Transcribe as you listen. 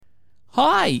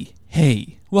Hi!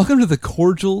 Hey, welcome to The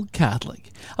Cordial Catholic,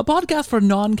 a podcast for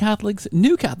non-Catholics,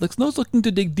 new Catholics, and those looking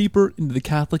to dig deeper into the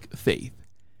Catholic faith.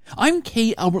 I'm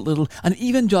K. Albert Little, an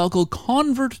evangelical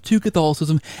convert to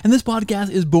Catholicism, and this podcast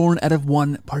is born out of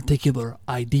one particular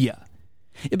idea.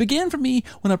 It began for me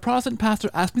when a Protestant pastor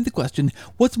asked me the question,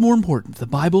 what's more important, the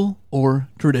Bible or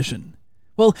tradition?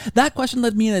 Well, that question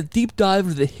led me in a deep dive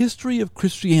into the history of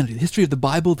Christianity, the history of the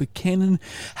Bible, the canon,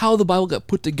 how the Bible got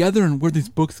put together and where these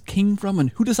books came from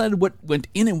and who decided what went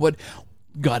in and what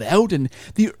got out, and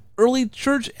the early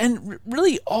church and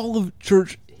really all of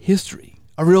church history.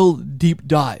 A real deep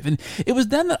dive. And it was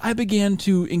then that I began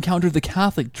to encounter the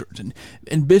Catholic Church and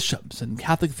bishops and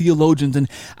Catholic theologians. And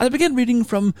as I began reading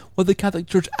from what the Catholic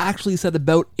Church actually said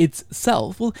about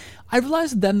itself, well, I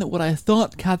realized then that what I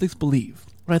thought Catholics believe,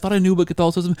 what I thought I knew about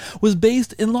Catholicism, was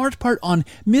based in large part on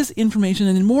misinformation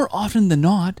and more often than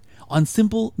not, on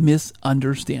simple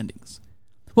misunderstandings.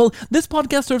 Well, this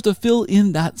podcast serves to fill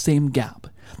in that same gap.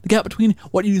 The gap between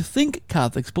what you think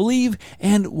Catholics believe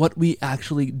and what we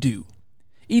actually do.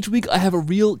 Each week I have a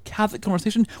real Catholic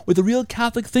conversation with a real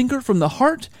Catholic thinker from the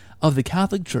heart of the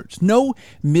Catholic Church. No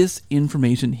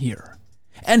misinformation here.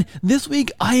 And this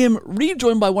week I am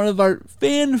rejoined by one of our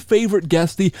fan favorite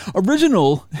guests, the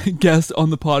original guest on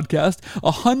the podcast,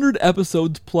 100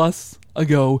 episodes plus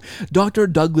ago, Dr.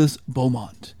 Douglas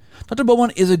Beaumont. Dr.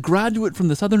 Beaumont is a graduate from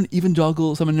the Southern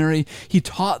Evangelical Seminary. He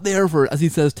taught there for, as he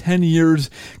says, 10 years,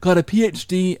 got a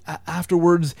PhD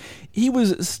afterwards. He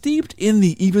was steeped in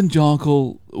the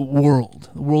evangelical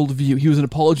worldview. He was an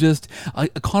apologist, a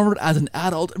convert as an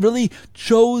adult, really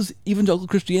chose evangelical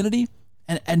Christianity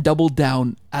and doubled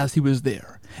down as he was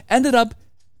there. Ended up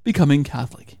becoming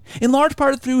Catholic, in large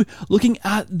part through looking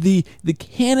at the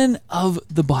canon of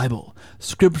the Bible,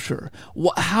 Scripture,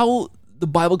 how the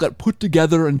Bible got put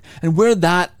together and where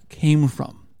that came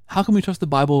from. How can we trust the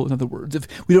Bible, in other words, if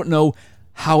we don't know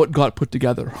how it got put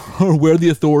together or where the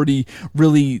authority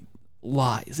really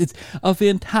lies? It's a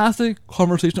fantastic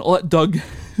conversation. I'll let Doug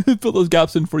fill those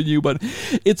gaps in for you, but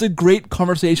it's a great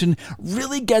conversation.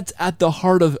 Really gets at the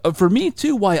heart of, for me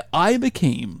too, why I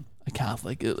became a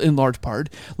Catholic, in large part,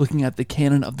 looking at the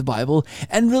canon of the Bible,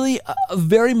 and really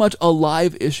very much a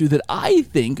live issue that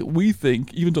we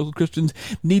think, evangelical Christians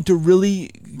need to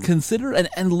really consider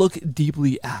and look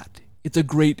deeply at. It's a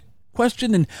great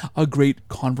question and a great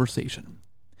conversation.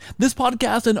 This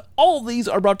podcast and all of these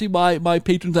are brought to you by my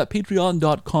patrons at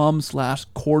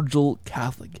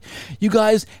patreon.com/cordialcatholic. You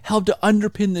guys help to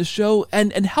underpin this show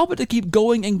and help it to keep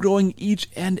going and growing each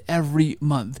and every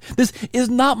month. This is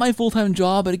not my full-time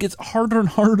job, but it gets harder and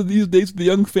harder these days with the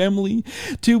young family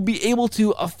to be able to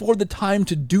afford the time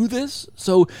to do this.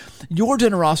 So your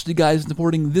generosity, guys, in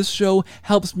supporting this show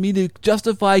helps me to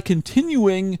justify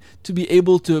continuing to be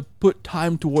able to put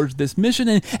time towards this mission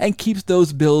and keeps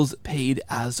those bills paid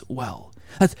as well.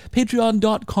 That's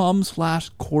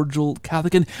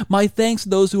patreon.com/cordialcatholic. And my thanks to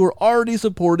those who are already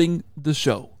supporting the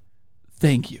show.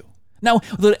 Thank you. Now,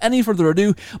 without any further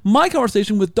ado, my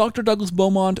conversation with Dr. Douglas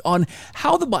Beaumont on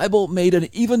how the Bible made an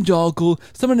evangelical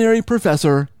seminary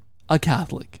professor a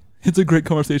Catholic. It's a great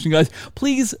conversation, guys.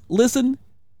 Please listen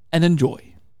and enjoy.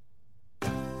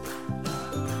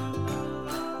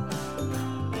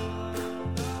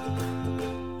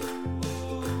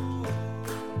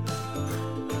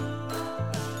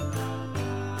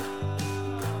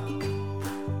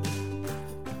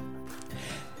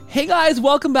 Hey guys,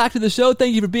 welcome back to the show.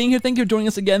 Thank you for being here. Thank you for joining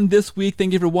us again this week.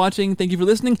 Thank you for watching. Thank you for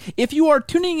listening. If you are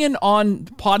tuning in on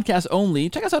podcast only,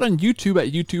 check us out on YouTube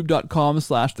at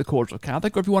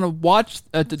youtube.com/thecordialcatholic. Or if you want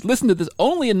to listen to this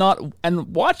only and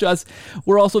watch us,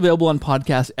 we're also available on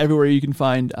podcasts everywhere you can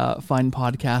find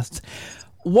podcasts.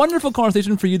 Wonderful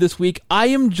conversation for you this week. I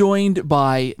am joined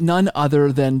by none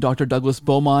other than Dr. Douglas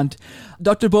Beaumont.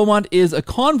 Dr. Beaumont is a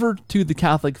convert to the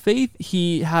Catholic faith.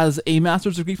 He has a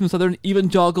master's degree from Southern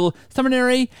Evangelical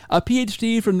Seminary, a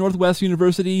PhD from Northwest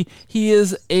University. He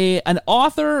is an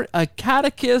author, a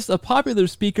catechist, a popular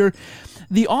speaker,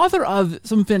 the author of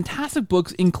some fantastic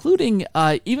books, including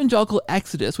Evangelical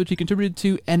Exodus, which he contributed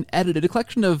to and edited, a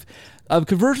collection of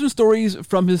conversion stories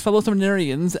from his fellow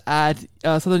seminarians at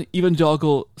Southern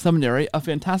Evangelical Seminary, a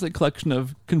fantastic collection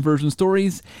of conversion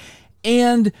stories.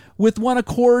 And with one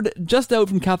accord, just out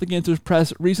from Catholic Answers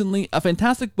Press recently, a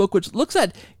fantastic book which looks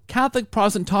at Catholic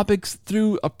Protestant topics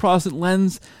through a Protestant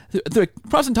lens, through a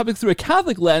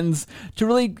Catholic lens, to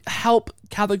really help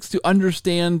Catholics to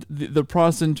understand the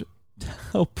Protestants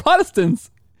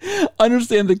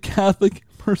understand the Catholic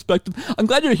perspective. I'm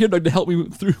glad you're here, Doug, to help me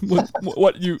through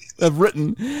what you have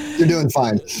written. You're doing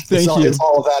fine. It's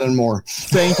all of that and more.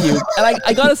 Thank you. And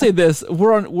I gotta say this: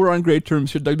 we're on great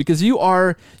terms here, Doug, because you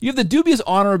have the dubious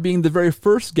honor of being the very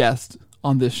first guest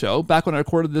on this show. Back when I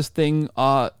recorded this thing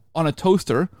on a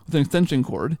toaster with an extension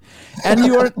cord, and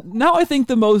you are now, I think,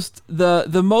 the most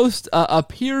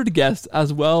appeared guest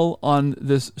as well on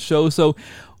this show. So,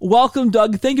 welcome,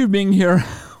 Doug. Thank you for being here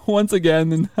once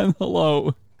again, and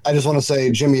hello. I just want to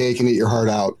say, Jimmy A can eat your heart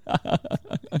out.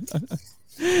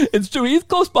 It's true. He's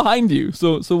close behind you,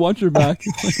 so watch your back.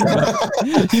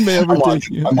 He may overtake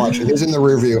you. I'm watching. He's in the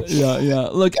rear view. Yeah.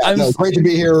 Look, great to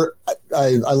be here.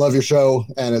 I love your show,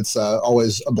 and it's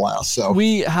always a blast. So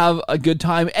we have a good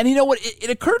time. And you know what? It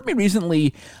occurred to me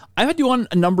recently. I've had you on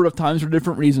a number of times for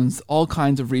different reasons, all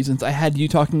kinds of reasons. I had you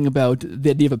talking about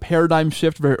the idea of a paradigm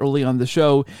shift very early on the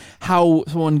show, how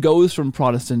someone goes from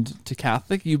Protestant to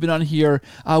Catholic. You've been on here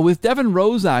with Devin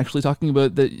Rose, actually, talking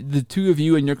about the two of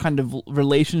you and your kind of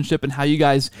relationship and how you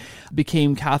guys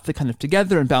became Catholic kind of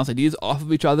together and bounced ideas off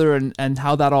of each other and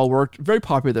how that all worked. Very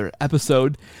popular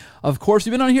episode. Of course,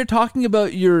 you've been on here talking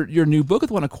about your new book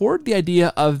with One Accord, the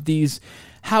idea of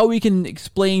how we can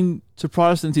explain to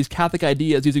Protestants these Catholic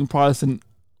ideas using Protestant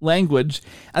language.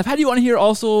 And I've had you on here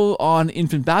also on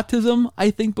infant baptism,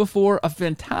 I think, before. A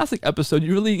fantastic episode.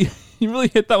 You really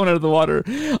hit that one out of the water.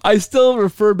 I still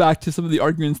refer back to some of the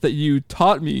arguments that you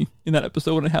taught me in that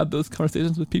episode when I had those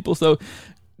conversations with people. So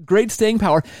great staying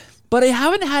power. But I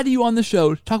haven't had you on the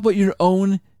show to talk about your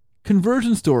own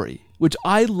conversion story, which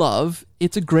I love.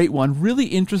 It's a great one, really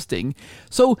interesting.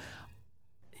 So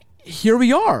here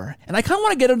we are. And I kind of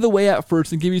want to get out of the way at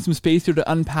first and give you some space here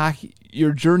to unpack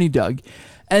your journey, Doug.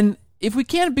 And if we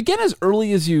can, begin as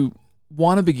early as you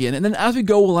want to begin. And then as we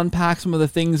go, we'll unpack some of the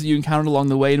things that you encountered along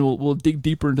the way, and we'll dig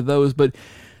deeper into those. But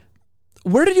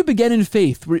where did you begin in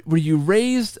faith? Were you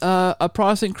raised a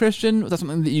Protestant Christian? Was that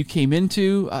something that you came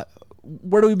into?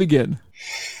 Where do we begin?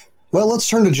 Well, let's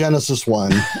turn to Genesis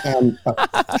 1, and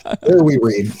there we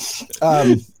read.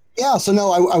 So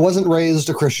no, I wasn't raised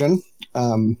a Christian.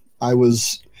 I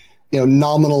was,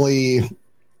 nominally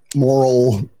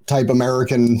moral type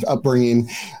American upbringing.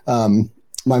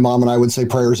 My mom and I would say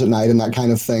prayers at night and that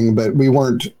kind of thing, but we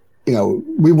weren't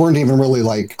even really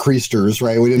like Creasters,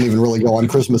 right? We didn't even really go on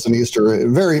Christmas and Easter.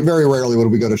 Very, very rarely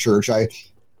would we go to church. I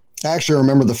actually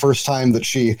remember the first time that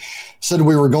she said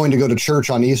we were going to go to church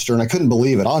on Easter, and I couldn't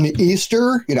believe it. On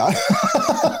Easter?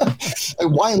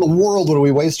 Why in the world would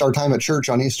we waste our time at church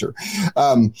on Easter?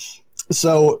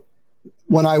 So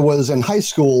when I was in high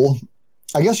school,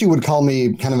 I guess you would call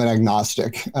me kind of an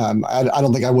agnostic. I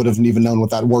don't think I would have even known what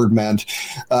that word meant.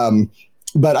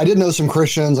 But I did know some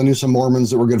Christians. I knew some Mormons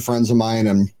that were good friends of mine,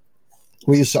 and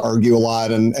we used to argue a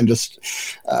lot, and just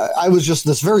I was just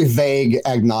this very vague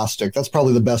agnostic. That's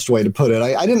probably the best way to put it.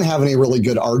 I didn't have any really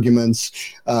good arguments.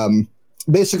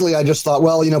 Basically, I just thought,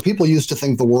 well, people used to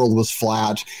think the world was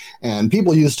flat, and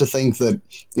people used to think that,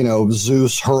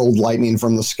 Zeus hurled lightning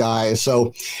from the sky.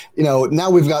 So, now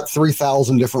we've got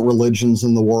 3,000 different religions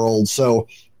in the world. So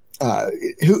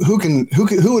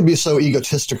who would be so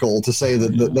egotistical to say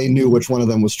that they knew which one of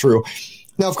them was true?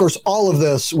 Now, of course, all of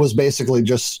this was basically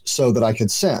just so that I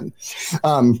could sin.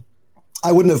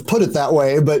 I wouldn't have put it that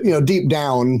way, but, deep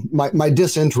down, my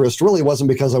disinterest really wasn't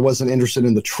because I wasn't interested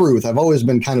in the truth. I've always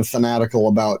been kind of fanatical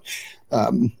about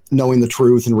knowing the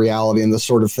truth and reality and this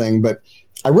sort of thing. But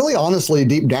I really honestly,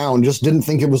 deep down, just didn't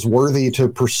think it was worthy to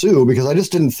pursue, because I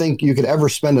just didn't think you could ever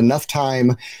spend enough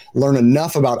time, learn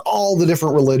enough about all the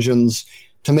different religions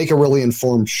to make a really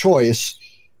informed choice.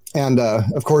 And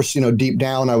of course, deep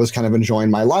down, I was kind of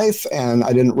enjoying my life, and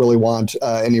I didn't really want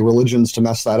any religions to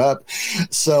mess that up.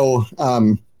 So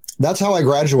that's how I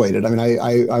graduated. I mean,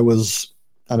 I was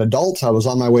an adult. I was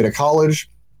on my way to college.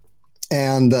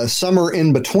 And the summer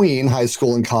in between high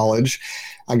school and college,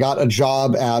 I got a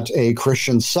job at a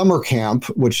Christian summer camp,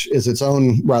 which is its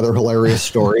own rather hilarious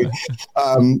story.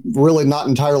 Really not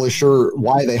entirely sure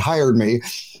why they hired me.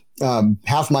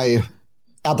 Half my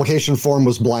application form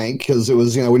was blank because it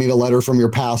was, we need a letter from your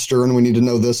pastor and we need to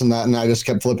know this and that. And I just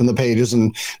kept flipping the pages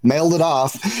and mailed it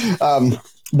off.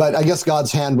 But I guess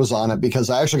God's hand was on it, because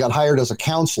I actually got hired as a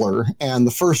counselor. And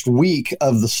the first week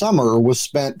of the summer was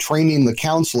spent training the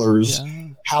counselors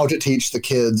how to teach the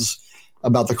kids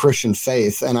about the Christian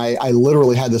faith. And I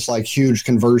literally had this huge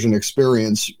conversion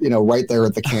experience, right there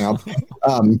at the camp.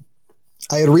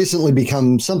 I had recently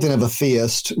become something of a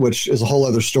theist, which is a whole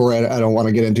other story I don't want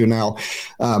to get into now.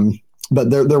 But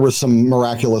there was some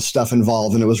miraculous stuff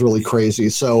involved, and it was really crazy.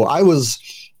 So I was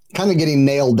kind of getting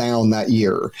nailed down that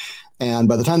year. And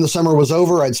by the time the summer was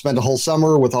over, I'd spent a whole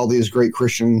summer with all these great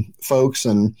Christian folks.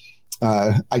 And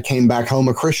I came back home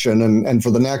a Christian, and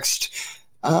for the next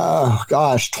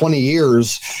 20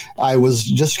 years, I was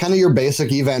just kind of your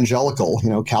basic evangelical,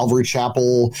 Calvary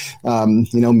Chapel,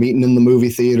 meeting in the movie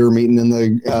theater, meeting in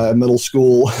the middle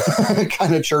school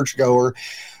kind of churchgoer.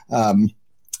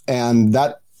 And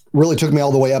that really took me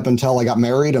all the way up until I got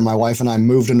married, and my wife and I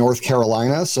moved to North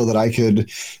Carolina so that I could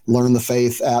learn the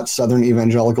faith at Southern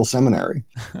Evangelical Seminary.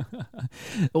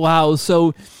 Wow.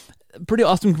 So pretty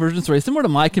awesome conversion story. Similar to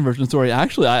my conversion story.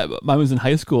 Actually, mine was in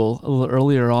high school a little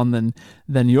earlier on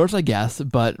than yours, I guess.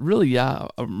 But really, yeah,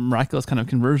 a miraculous kind of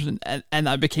conversion. And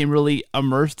I became really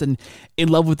immersed and in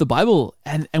love with the Bible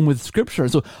and with Scripture.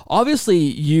 So obviously,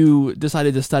 you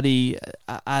decided to study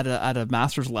at a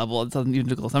master's level at Southern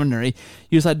Evangelical Seminary.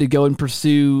 You decided to go and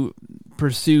pursue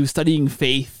studying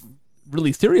faith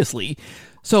really seriously.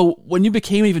 So when you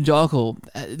became evangelical,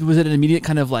 was it an immediate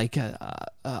kind of like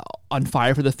on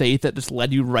fire for the faith that just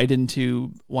led you right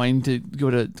into wanting to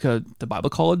go to Bible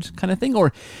college kind of thing?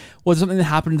 Or was it something that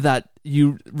happened that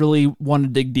you really wanted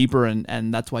to dig deeper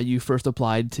and that's why you first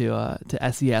applied to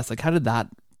SES? Like, how did that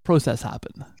process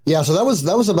happen? Yeah, so that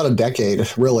was about a decade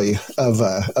really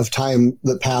of time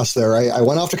that passed there. I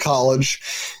went off to college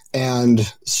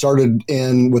and started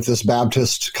in with this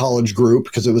Baptist college group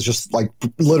because it was just like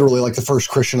literally like the first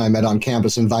Christian I met on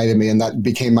campus invited me, and that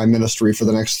became my ministry for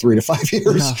the next 3 to 5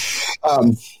 years. Yeah.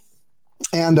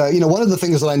 One of the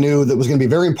things that I knew that was going to be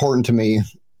very important to me,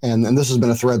 and this has been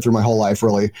a thread through my whole life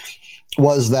really,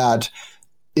 was that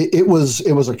it was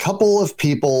a couple of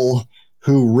people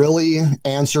who really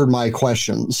answered my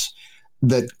questions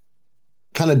that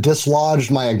kind of dislodged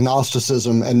my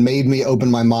agnosticism and made me open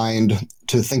my mind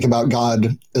to think about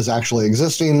God as actually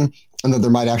existing and that there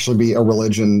might actually be a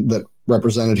religion that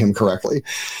represented him correctly.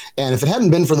 And if it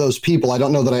hadn't been for those people, I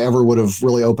don't know that I ever would have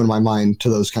really opened my mind to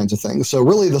those kinds of things. So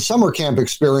really the summer camp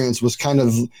experience was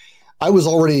I was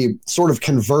already sort of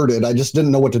converted. I just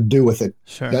didn't know what to do with it.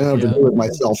 Sure, I didn't know what to do with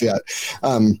myself yet.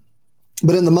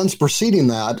 But in the months preceding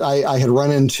that, I had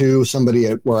run into somebody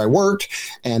where I worked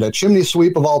and a chimney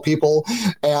sweep of all people.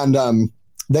 And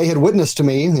they had witnessed to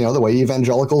me, the way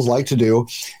evangelicals like to do.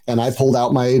 And I pulled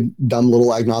out my dumb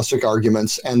little agnostic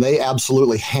arguments and they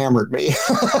absolutely hammered me.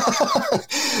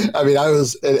 I mean,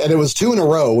 and it was 2 in a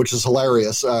row, which is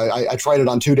hilarious. I tried it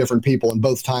on 2 different people, and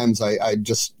both times I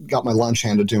just got my lunch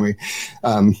handed to me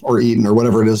or eaten or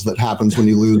whatever it is that happens when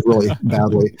you lose really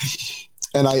badly.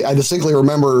 And I distinctly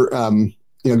remember,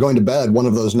 going to bed one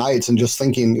of those nights and just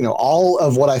thinking, all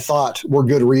of what I thought were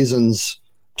good reasons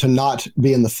to not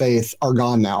be in the faith are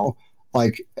gone now.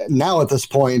 Like now at this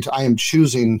point, I am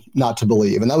choosing not to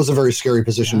believe. And that was a very scary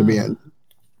position to be in.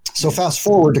 So fast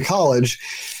forward to college,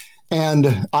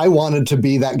 and I wanted to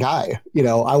be that guy.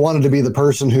 I wanted to be the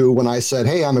person who, when I said,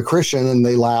 hey, I'm a Christian, and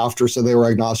they laughed or said they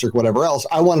were agnostic, whatever else,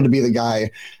 I wanted to be the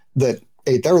guy that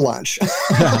ate their lunch.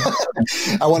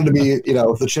 I wanted to be,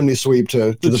 the chimney sweep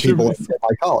to the people at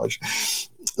my college.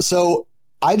 So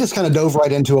I just kind of dove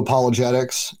right into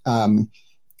apologetics.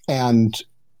 And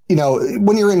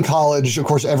when you're in college, of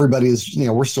course, everybody's,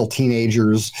 we're still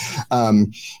teenagers.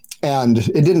 And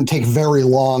it didn't take very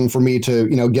long for me to,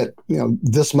 get,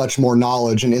 this much more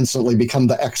knowledge and instantly become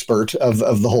the expert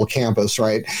of the whole campus.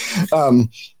 Right.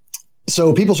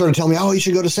 So people started telling me, oh, you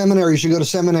should go to seminary. You should go to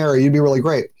seminary. You'd be really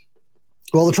great.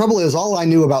 Well, the trouble is all I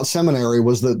knew about seminary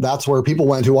was that that's where people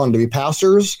went who wanted to be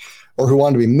pastors or who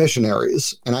wanted to be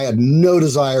missionaries. And I had no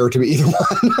desire to be either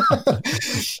one.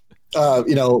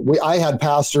 I had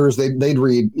pastors, they'd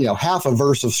read, half a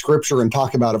verse of scripture and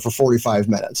talk about it for 45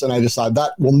 minutes. And I just thought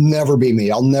that will never be me.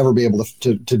 I'll never be able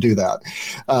to do that.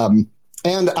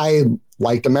 And I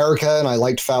liked America and I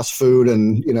liked fast food,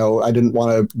 and, I didn't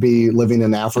want to be living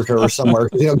in Africa or somewhere.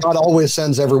 God always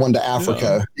sends everyone to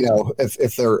Africa,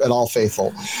 if they're at all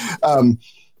faithful.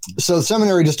 So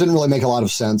seminary just didn't really make a lot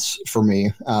of sense for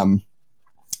me.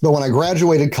 But when I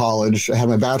graduated college, I had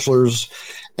my bachelor's,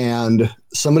 and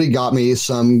somebody got me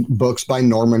some books by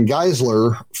Norman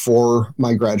Geisler for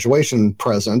my graduation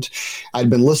present. I'd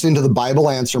been listening to the Bible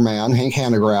Answer Man, Hank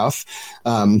Hanegraaff,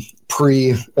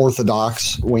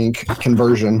 pre-Orthodox, wink,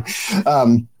 conversion.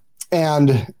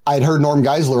 And I'd heard Norm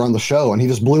Geisler on the show, and he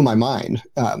just blew my mind.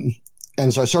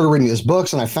 And so I started reading his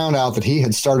books, and I found out that he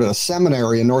had started a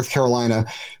seminary in North Carolina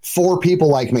for people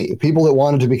like me, people that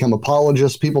wanted to become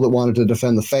apologists, people that wanted to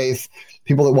defend the faith,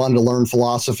 people that wanted to learn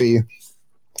philosophy.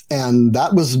 And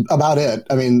that was about it.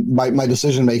 I mean, my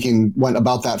decision-making went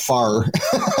about that far.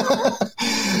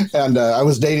 And I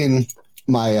was dating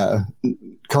my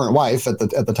current wife at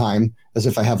the time, as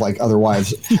if I have like other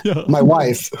wives. Yeah. My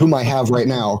wife, whom I have right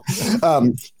now.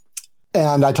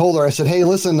 And I told her, I said, hey,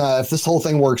 listen, if this whole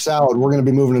thing works out, we're going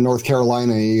to be moving to North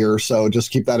Carolina in a year. So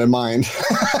just keep that in mind.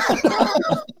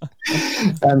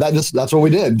 And that's what we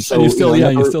did. So and you still,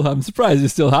 you still have, I'm surprised you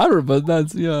still have her, but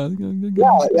that's, yeah.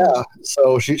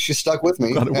 So she stuck with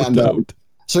me. Glad it worked out.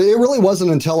 So it really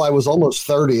wasn't until I was almost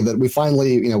 30 that we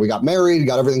finally, we got married,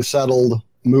 got everything settled,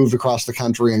 moved across the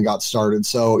country and got started.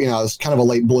 So, I was kind of a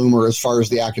late bloomer as far as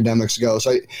the academics go.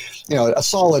 So, a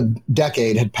solid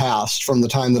decade had passed from the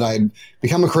time that I'd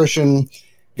become a Christian,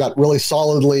 got really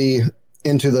solidly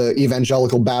into the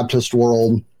Evangelical Baptist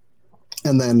world,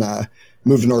 and then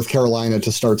moved to North Carolina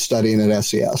to start studying at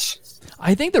SES.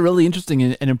 I think the really interesting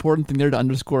and important thing there to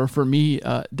underscore for me,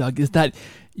 Doug, is that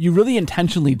you really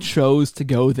intentionally chose to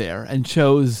go there and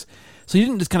chose. So you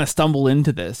didn't just kind of stumble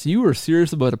into this. You were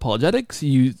serious about apologetics.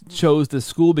 You chose this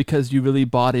school because you really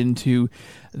bought into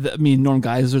Norm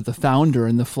Geisler, the founder,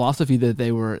 and the philosophy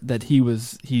that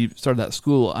he started that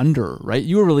school under, right?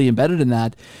 You were really embedded in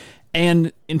that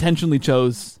and intentionally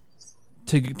chose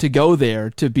to go there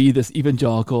to be this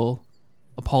evangelical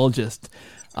apologist.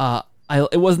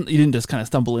 It wasn't, you didn't just kind of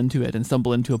stumble into it and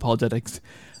stumble into apologetics.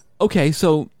 Okay,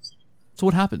 so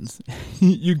what happens?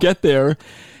 You get there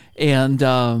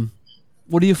and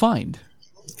what do you find?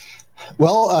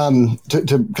 Well,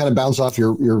 to kind of bounce off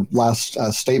your last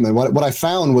statement, what I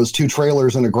found was 2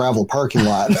 trailers in a gravel parking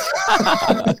lot,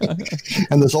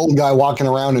 and this old guy walking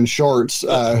around in shorts.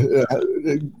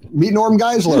 Meet Norm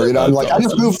Geisler. I'm like, awesome. I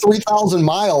just moved 3,000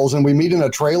 miles, and we meet in a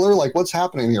trailer. Like, what's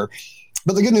happening here?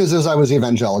 But the good news is I was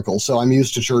evangelical, so I'm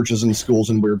used to churches and schools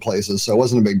and weird places, so it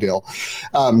wasn't a big deal.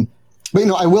 But,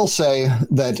 I will say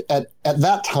that at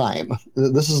that time,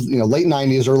 this is, late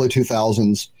 90s, early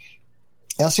 2000s,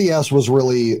 SES was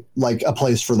really like a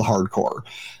place for the hardcore.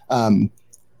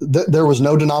 There was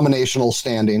no denominational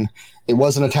standing. It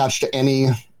wasn't attached to any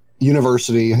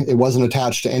university. It wasn't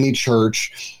attached to any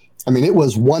church. I mean, it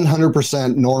was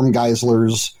 100% Norm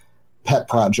Geisler's pet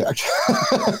project.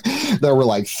 There were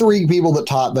like 3 people that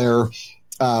taught there.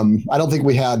 I don't think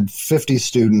we had 50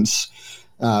 students.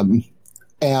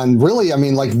 And really, I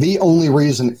mean, like the only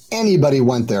reason anybody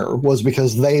went there was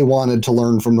because they wanted to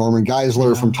learn from Norman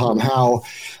Geisler, from Tom Howe.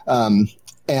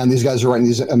 And these guys are writing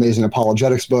these amazing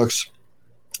apologetics books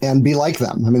and be like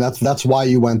them. I mean, that's why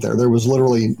you went there. There was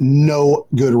literally no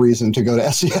good reason to go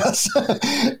to SES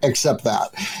except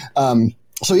that.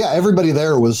 So yeah, everybody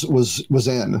there was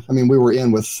in. I mean, we were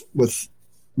in with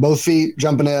both feet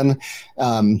jumping in.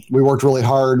 We worked really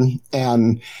hard,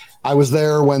 and I was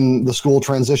there when the school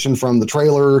transitioned from the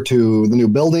trailer to the new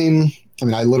building. I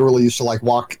mean, I literally used to like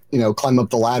walk, climb up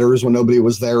the ladders when nobody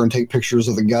was there and take pictures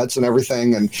of the guts and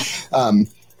everything. And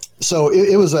so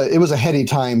it was a heady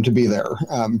time to be there.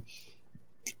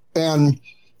 And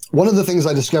one of the things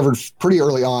I discovered pretty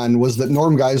early on was that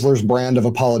Norm Geisler's brand of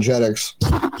apologetics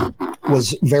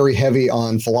was very heavy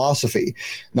on philosophy.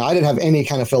 Now, I didn't have any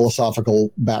kind of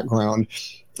philosophical background.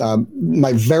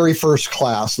 My very first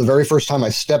class, the very first time I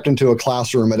stepped into a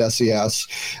classroom at SES,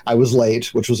 I was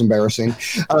late, which was embarrassing.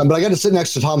 But I got to sit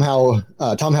next to Tom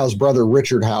Howe's brother,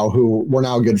 Richard Howe, who we're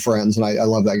now good friends, and I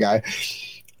love that guy.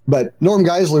 But Norm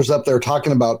Geisler's up there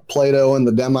talking about Plato and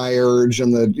the demiurge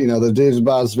and the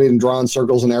Disbas being drawn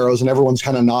circles and arrows, and everyone's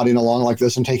kind of nodding along like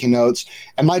this and taking notes.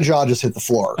 And my jaw just hit the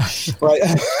floor, right?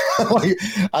 Like,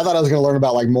 I thought I was going to learn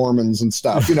about like Mormons and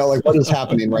stuff, like what is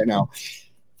happening right now.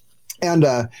 And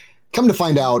come to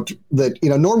find out that,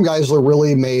 Norm Geisler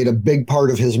really made a big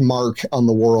part of his mark on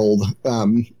the world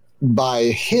by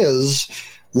his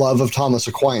love of Thomas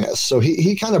Aquinas. So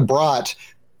he kind of brought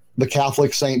the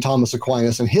Catholic St. Thomas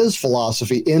Aquinas and his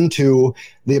philosophy into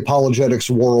the apologetics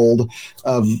world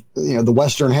of, the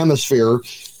Western Hemisphere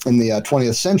in the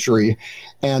 20th century.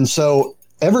 And so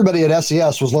everybody at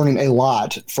SES was learning a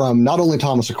lot from not only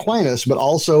Thomas Aquinas, but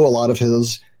also a lot of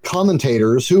his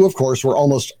commentators, who, of course, were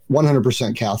almost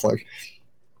 100% Catholic.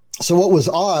 So what was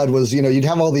odd was, you'd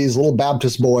have all these little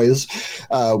Baptist boys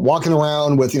walking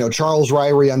around with, Charles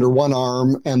Ryrie under one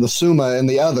arm and the Summa in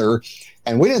the other,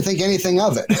 and we didn't think anything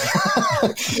of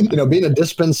it. Being a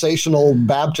dispensational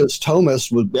Baptist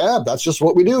Thomist was, that's just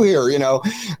what we do here,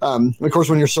 of course,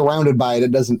 when you're surrounded by it,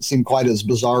 it doesn't seem quite as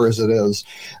bizarre as it is.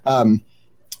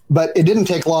 But it didn't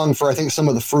take long for, I think, some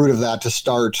of the fruit of that to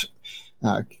start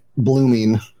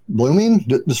blooming.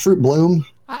 Does fruit bloom?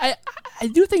 I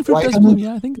do think fruit does bloom.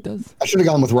 Yeah, I think it does. I should have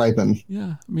gone with ripen.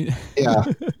 Yeah, I mean, yeah,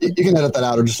 you can edit that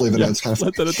out or just leave it in. It's kind of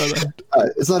let's edit that out.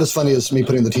 It's not as funny as me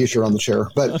putting the T-shirt on the chair,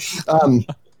 but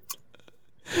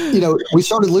we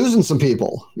started losing some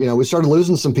people. We started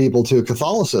losing some people to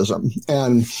Catholicism,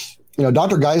 and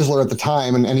Dr. Geisler at the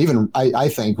time, and even I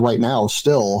think right now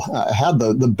still had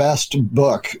the best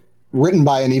book written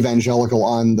by an evangelical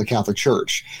on the Catholic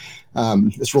Church.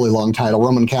 It's a really long title,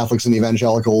 Roman Catholics and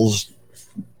Evangelicals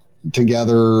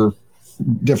Together,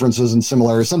 Differences and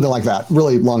Similarities, something like that.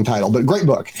 Really long title, but great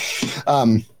book.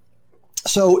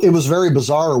 So it was very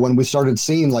bizarre when we started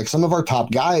seeing like some of our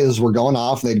top guys were going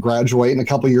off, they'd graduate, and a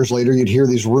couple of years later, you'd hear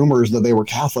these rumors that they were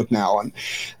Catholic now.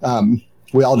 And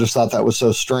we all just thought that was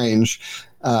so strange.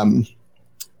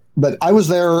 But I was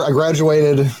there, I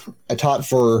graduated, I taught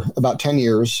for about 10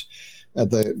 years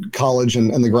at the college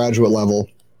and the graduate level.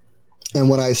 And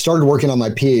when I started working on my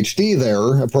PhD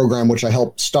there, a program which I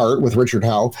helped start with Richard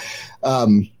Howe,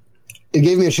 it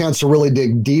gave me a chance to really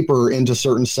dig deeper into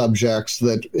certain subjects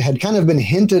that had kind of been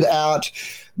hinted at,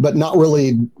 but not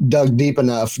really dug deep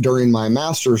enough during my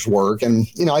master's work. And,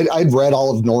 I'd read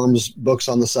all of Norm's books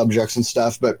on the subjects and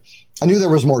stuff, but I knew there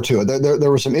was more to it. There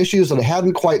were some issues that I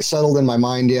hadn't quite settled in my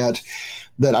mind yet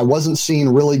that I wasn't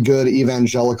seeing really good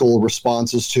evangelical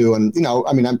responses to. And,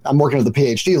 I'm working at the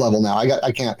PhD level now.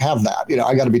 I can't have that.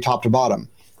 I got to be top to bottom.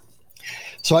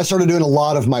 So I started doing a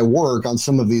lot of my work on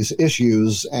some of these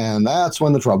issues, and that's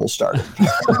when the trouble started.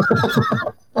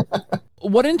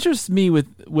 What interests me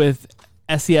with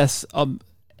SES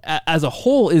as a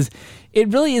whole is it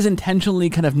really is intentionally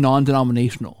kind of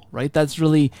non-denominational, right? That's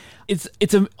really, it's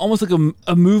almost like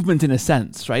a movement in a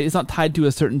sense, right? It's not tied to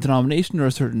a certain denomination or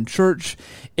a certain church.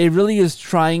 It really is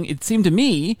trying, it seemed to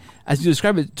me, as you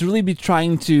describe it, to really be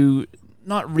trying to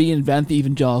not reinvent the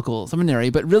evangelical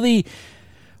seminary, but really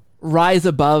rise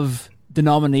above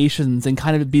denominations and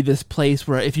kind of be this place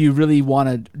where if you really want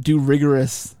to do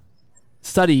rigorous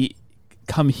study,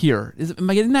 come here. Am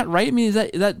I getting that right? I mean, is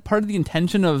that part of the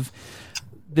intention of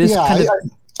this? Yeah,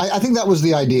 I think that was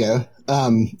the idea.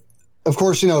 Of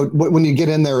course, when you get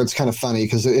in there, it's kind of funny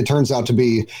because it turns out to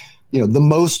be, the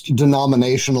most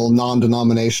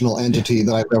non-denominational entity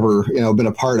that I've ever, been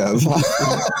a part of.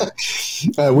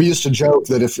 We used to joke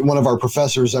that if one of our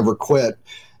professors ever quit,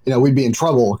 we'd be in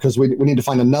trouble because we need to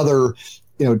find another,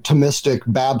 Thomistic,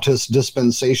 Baptist,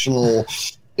 dispensational,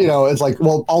 it's like,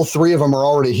 well, all three of them are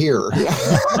already here.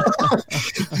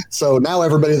 So now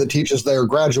everybody that teaches there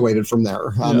graduated from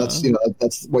there.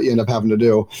 That's what you end up having to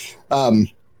do.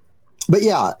 But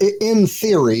yeah, in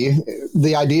theory,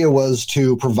 the idea was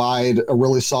to provide a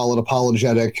really solid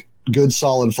apologetic, good,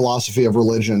 solid philosophy of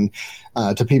religion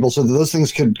to people so that those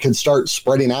things could start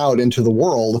spreading out into the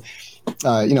world.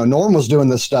 Norm was doing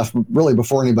this stuff really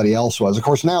before anybody else was. Of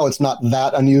course, now it's not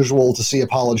that unusual to see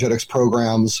apologetics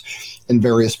programs in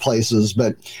various places,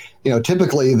 but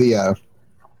typically the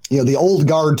old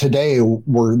guard today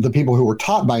were the people who were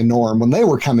taught by Norm when they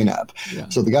were coming up. Yeah.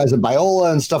 So the guys at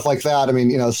Biola and stuff like that. I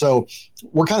mean, so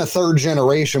we're kind of third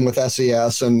generation with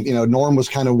SES, and Norm was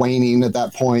kind of waning at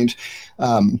that point,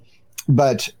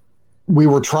 but we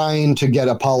were trying to get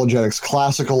apologetics,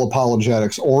 classical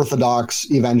apologetics, orthodox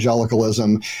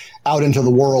evangelicalism out into the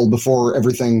world before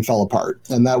everything fell apart.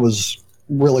 And that was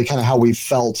really kind of how we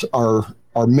felt our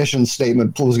mission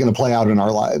statement was going to play out in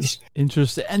our lives.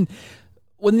 Interesting. And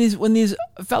when these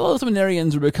fellow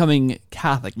seminarians were becoming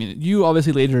Catholic, I mean, you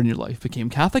obviously later in your life became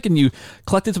Catholic, and you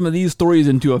collected some of these stories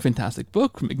into a fantastic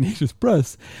book from Ignatius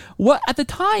Press. What at the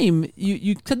time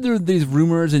you said there were these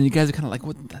rumors, and you guys are kind of like,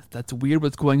 "What? That's weird.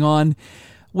 What's going on?"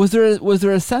 Was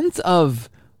there a sense of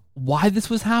why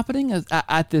this was happening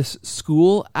at this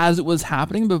school as it was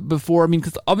happening before? I mean,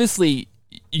 because obviously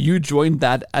you joined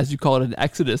that, as you call it, an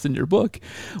exodus in your book.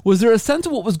 Was there a sense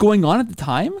of what was going on at the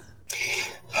time?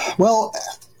 Well,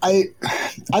 I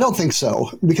don't think so,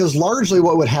 because largely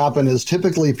what would happen is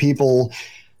typically people,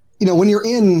 when you're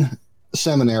in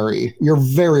seminary, you're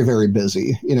very, very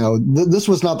busy. This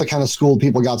was not the kind of school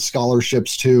people got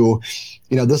scholarships to.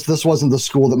 This wasn't the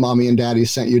school that mommy and daddy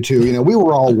sent you to. We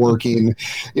were all working.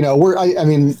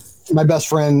 My best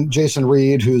friend, Jason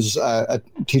Reed, who's a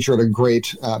teacher at a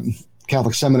great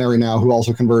Catholic seminary now, who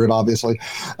also converted, obviously.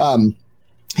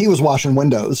 He was washing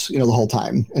windows, the whole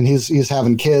time, and he's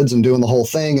having kids and doing the whole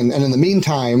thing. And in the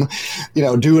meantime,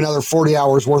 do another 40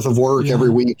 hours worth of work every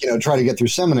week, try to get through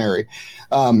seminary.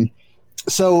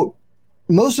 So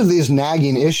most of these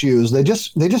nagging issues, they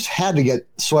just had to get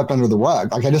swept under the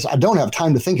rug. Like I don't have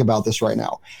time to think about this right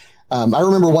now. I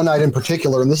remember one night in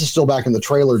particular, and this is still back in the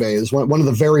trailer days, one of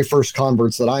the very first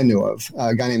converts that I knew of,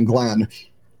 a guy named Glenn.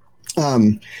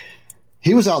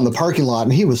 He was out in the parking lot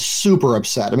and he was super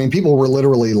upset. I mean, people were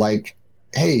literally like,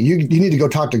 "Hey, you need to go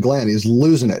talk to Glenn. He's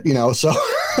losing it," So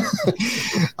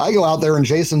I go out there and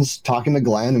Jason's talking to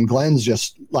Glenn, and Glenn's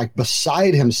just like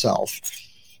beside himself.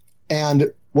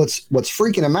 And what's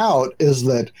freaking him out is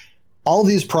that all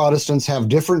these Protestants have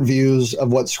different views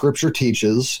of what Scripture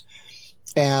teaches,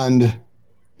 and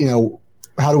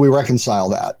how do we reconcile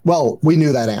that? Well, we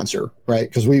knew that answer, right?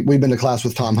 Because we've been to class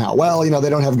with Tom Howe. Well, they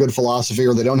don't have good philosophy,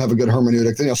 or they don't have a good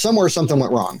hermeneutic. Somewhere something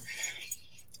went wrong.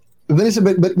 But then he said,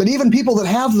 but even people that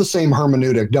have the same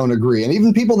hermeneutic don't agree, and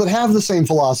even people that have the same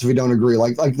philosophy don't agree.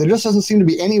 Like there just doesn't seem to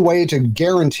be any way to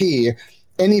guarantee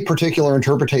any particular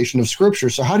interpretation of Scripture.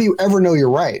 So how do you ever know you're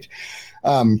right?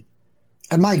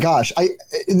 And my gosh,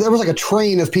 there was like a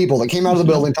train of people that came out of the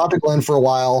building, talked to Glenn for a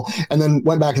while, and then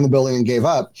went back in the building and gave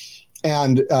up.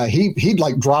 And he'd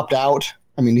like dropped out.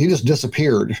 I mean, he just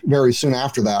disappeared very soon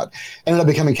after that. Ended up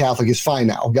becoming Catholic. He's fine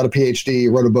now. Got a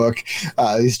PhD, wrote a book.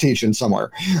 He's teaching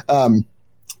somewhere. That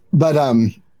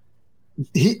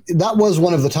was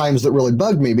one of the times that really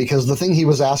bugged me, because the thing he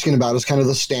was asking about is kind of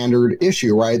the standard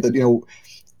issue, right? That,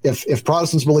 if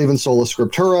Protestants believe in sola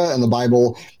scriptura and the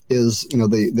Bible is,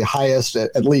 the highest,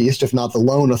 at least, if not the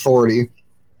lone authority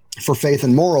for faith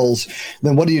and morals,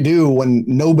 then what do you do when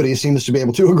nobody seems to be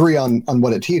able to agree on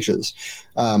what it teaches?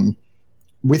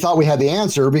 We thought we had the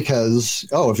answer because,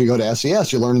 if you go to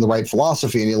SES, you learn the right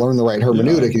philosophy and you learn the right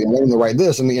hermeneutic and you learn the right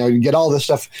this, and you get all this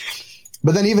stuff.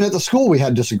 But then even at the school, we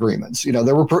had disagreements.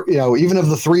 There were, even of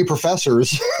the three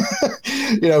professors,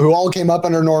 who all came up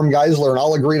under Norm Geisler and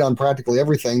all agreed on practically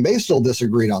everything, they still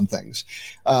disagreed on things.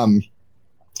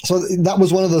 So that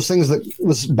was one of those things that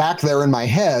was back there in my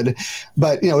head,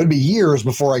 but, it'd be years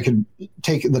before I could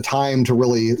take the time to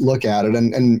really look at it.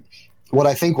 And what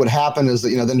I think would happen is that,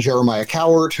 then Jeremiah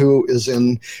Cowart, who is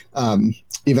in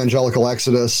Evangelical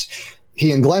Exodus,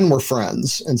 he and Glenn were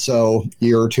friends. And so a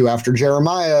year or two after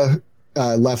Jeremiah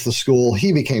left the school,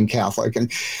 he became Catholic.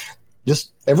 And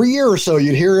just every year or so,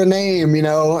 you'd hear a name,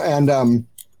 and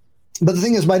but the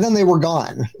thing is, by then they were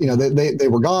gone. They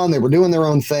were gone. They were doing their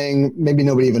own thing. Maybe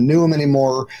nobody even knew them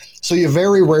anymore. So you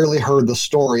very rarely heard the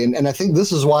story. And I think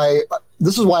this is why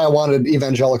I wanted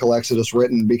Evangelical Exodus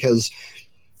written, because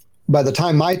by the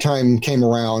time my time came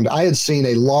around, I had seen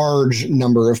a large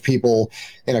number of people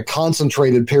in a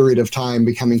concentrated period of time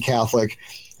becoming Catholic.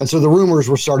 And so the rumors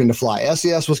were starting to fly.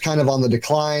 SES was kind of on the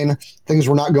decline. Things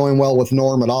were not going well with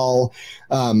Norm at all.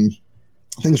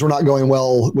 Things were not going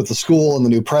well with the school and the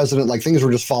new president. Like, things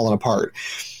were just falling apart.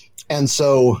 And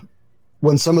so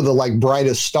when some of the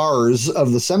brightest stars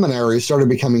of the seminary started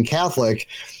becoming Catholic,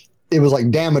 it was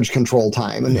like damage control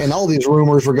time. And all these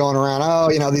rumors were going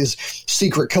around. These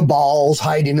secret cabals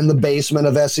hiding in the basement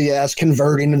of SES,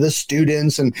 converting to the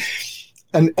students. And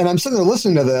I'm sitting there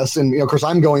listening to this, and, of course,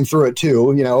 I'm going through it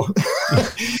too,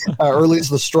 or at least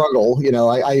the struggle.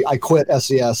 I quit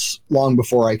SES long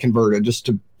before I converted, just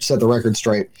to set the record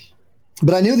straight.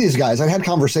 But I knew these guys. I had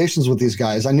conversations with these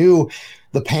guys. I knew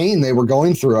the pain they were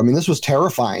going through. I mean, this was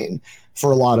terrifying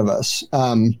for a lot of us.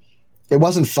 It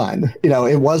wasn't fun.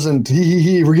 It wasn't,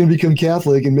 we're going to become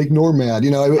Catholic and make Norm mad.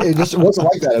 It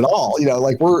wasn't like that at all.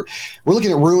 We're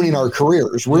looking at ruining our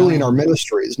careers, ruining our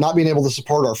ministries, not being able to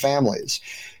support our families,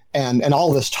 and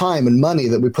all this time and money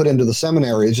that we put into the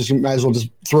seminary. It's just, you might as well just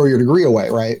throw your degree away,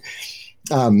 right?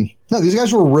 No, these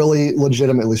guys were really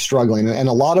legitimately struggling, and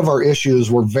a lot of our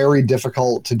issues were very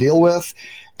difficult to deal with,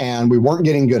 and we weren't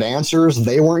getting good answers.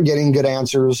 They weren't getting good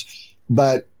answers,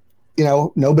 but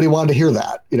nobody wanted to hear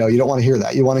that. You don't want to hear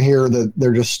that. You want to hear that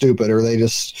they're just stupid, or they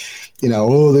just,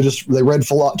 they read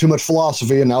too much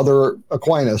philosophy and now they're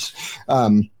Aquinas.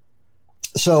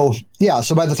 So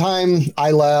by the time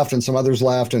I left and some others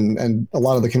left, and a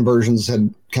lot of the conversions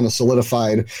had kind of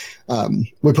solidified,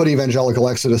 we put Evangelical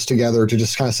Exodus together to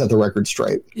just kind of set the record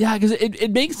straight. Yeah, because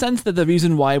it makes sense that the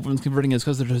reason why everyone's converting is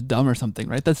because they're just dumb or something,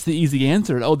 right? That's the easy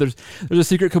answer. Oh, there's a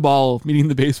secret cabal meeting in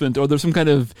the basement, or there's some kind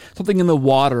of something in the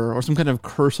water, or some kind of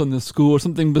curse on the school, or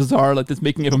something bizarre like this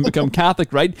making everyone become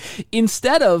Catholic, right?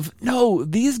 Instead of, no,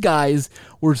 these guys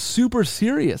were super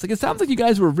serious. Like, it sounds like you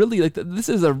guys were really like, this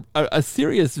is a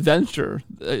serious venture,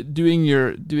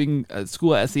 doing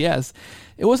school at SES.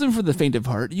 It wasn't for the faint of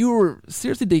heart. You were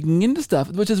seriously digging into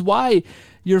stuff, which is why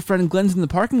your friend Glenn's in the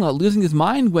parking lot losing his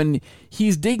mind when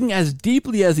he's digging as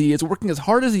deeply as he is, working as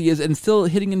hard as he is, and still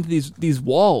hitting into these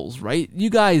walls, right?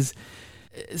 You guys,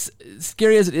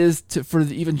 scary as it is for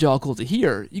the evangelical to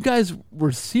hear, you guys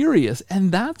were serious,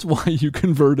 and that's why you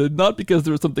converted, not because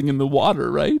there was something in the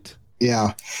water, right?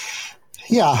 Yeah.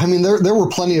 I mean, there were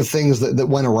plenty of things that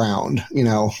went around,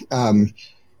 and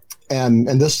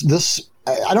this.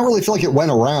 I don't really feel like it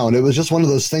went around. It was just one of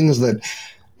those things that,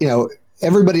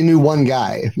 everybody knew one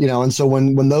guy, and so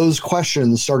when those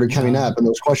questions started coming up, and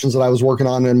those questions that I was working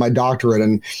on in my doctorate,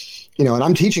 and, and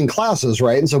I'm teaching classes,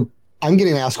 right? And so I'm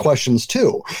getting asked questions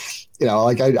too.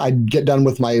 I'd get done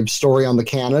with my story on the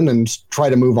canon and try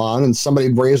to move on, and somebody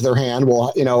would raise their hand.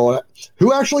 Well,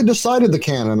 who actually decided the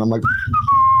canon? I'm like,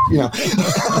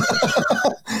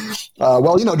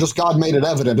 well, just God made it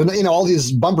evident. And, all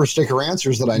these bumper sticker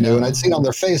answers that I knew, and I'd see it on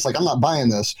their face, like, I'm not buying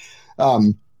this.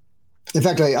 In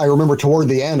fact, I remember toward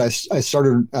the end, I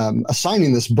started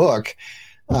assigning this book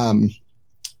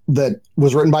that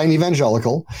was written by an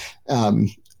evangelical.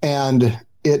 And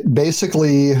it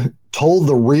basically told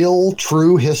the real,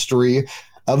 true history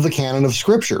of the canon of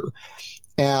Scripture.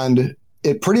 And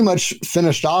it pretty much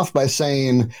finished off by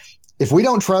saying, if we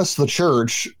don't trust the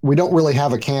church, we don't really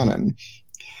have a canon.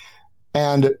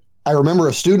 And I remember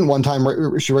a student one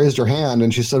time, she raised her hand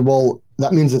and she said, well,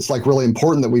 that means it's like really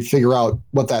important that we figure out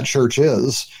what that church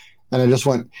is. And I just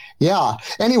went, yeah,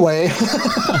 anyway.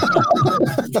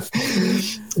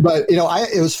 But,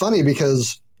 it was funny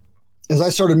because as I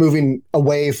started moving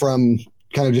away from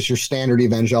kind of just your standard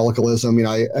evangelicalism,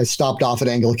 I stopped off at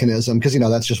Anglicanism because,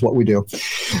 that's just what we do.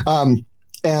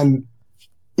 And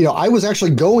I was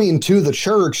actually going to the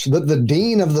church that the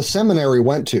dean of the seminary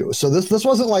went to. So this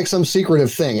wasn't like some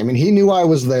secretive thing. I mean, he knew I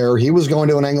was there. He was going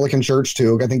to an Anglican church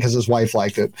too, I think because his wife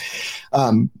liked it.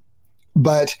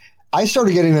 But I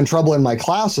started getting in trouble in my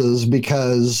classes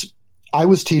because I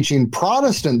was teaching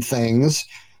Protestant things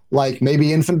like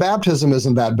maybe infant baptism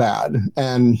isn't that bad.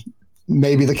 And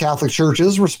maybe the Catholic Church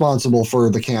is responsible for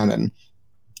the canon.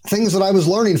 Things that I was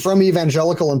learning from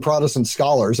evangelical and Protestant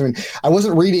scholars. I mean, I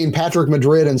wasn't reading Patrick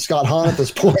Madrid and Scott Hahn at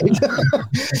this point.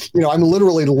 I'm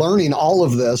literally learning all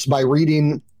of this by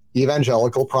reading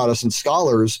evangelical Protestant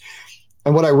scholars.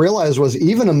 And what I realized was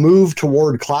even a move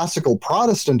toward classical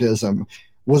Protestantism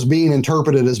was being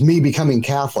interpreted as me becoming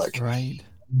Catholic. Right.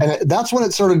 And that's when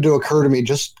it started to occur to me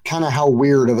just kind of how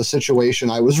weird of a situation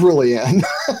I was really in.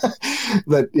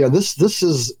 That,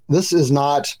 this is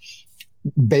not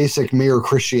basic mere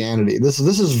Christianity. This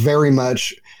is very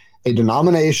much a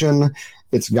denomination.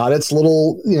 It's got its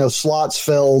little, slots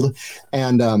filled.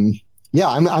 And I'm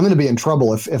going to be in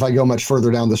trouble if I go much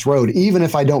further down this road. Even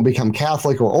if I don't become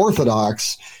Catholic or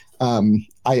Orthodox,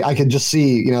 I could just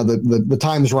see, the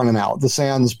time's running out. The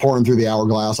sand's pouring through the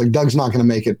hourglass. Like Doug's not going to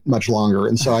make it much longer.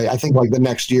 And so I think like the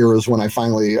next year is when I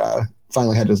finally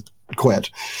had to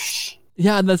quit.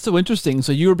 Yeah, and that's so interesting.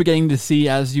 So you were beginning to see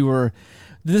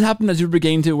this happened as you were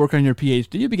beginning to work on your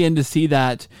PhD. You began to see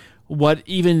that what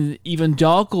even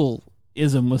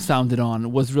evangelicalism was founded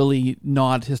on was really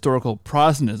not historical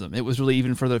Protestantism. It was really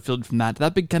even further afield from that.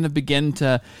 That kind of began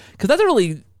to, because that's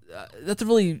a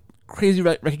really crazy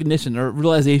recognition or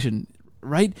realization,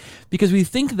 right? Because we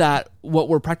think that what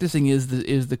we're practicing is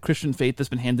the Christian faith that's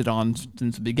been handed on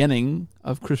since the beginning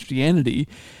of Christianity,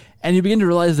 and you begin to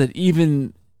realize that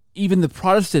even the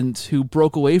Protestants who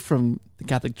broke away from the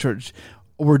Catholic Church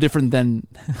were different than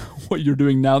what you're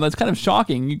doing now. And that's kind of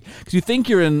shocking because you think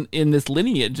you're in this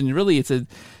lineage, and really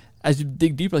as you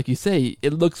dig deeper, like you say,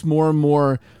 it looks more and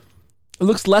more, it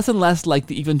looks less and less like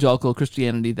the evangelical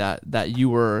Christianity that you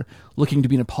were looking to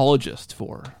be an apologist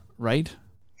for, right?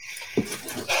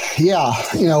 Yeah,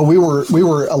 we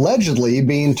were allegedly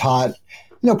being taught,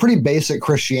 pretty basic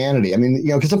Christianity. I mean,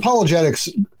 because apologetics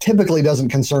typically doesn't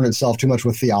concern itself too much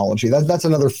with theology. That's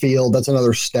another field. That's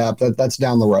another step. That's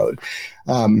down the road.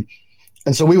 And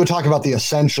so we would talk about the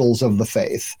essentials of the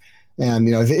faith. And,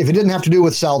 if it didn't have to do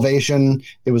with salvation,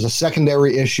 it was a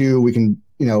secondary issue. We can,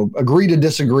 agree to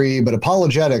disagree. But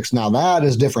apologetics, now that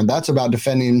is different. That's about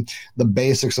defending the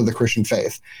basics of the Christian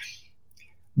faith.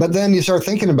 But then you start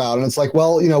thinking about it, and it's like,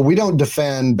 well, we don't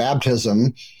defend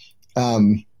baptism.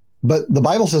 But the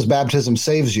Bible says baptism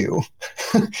saves you.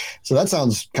 So that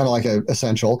sounds kind of like an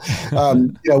essential.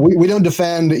 We don't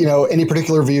defend, any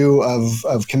particular view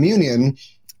of communion,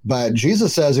 but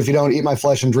Jesus says, if you don't eat my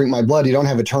flesh and drink my blood, you don't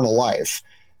have eternal life.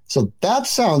 So that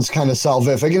sounds kind of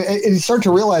salvific. And you start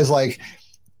to realize, like,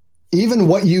 even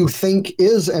what you think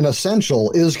is an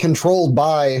essential is controlled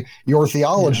by your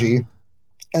theology. Yeah.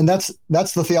 And that's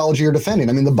the theology you're defending.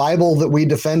 I mean, the Bible that we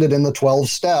defended in the 12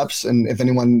 steps, and if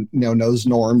anyone knows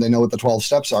Norm, they know what the 12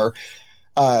 steps are.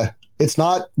 It's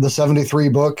not the 73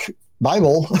 book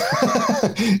Bible.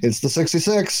 It's the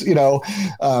 66,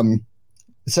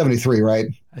 73, right?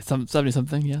 70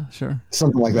 something, yeah, sure.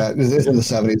 Something like that. It's in the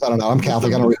 70s. I don't know. I'm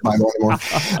Catholic. I don't read the Bible anymore.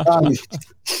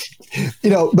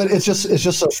 But it's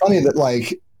just so funny that,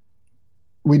 like,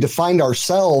 we defined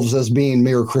ourselves as being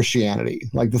mere Christianity,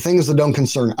 like the things that don't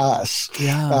concern us.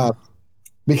 Yeah.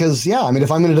 Because, I mean,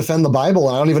 if I'm going to defend the Bible,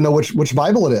 and I don't even know which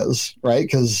Bible it is, right?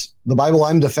 Because the Bible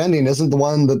I'm defending isn't the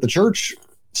one that the church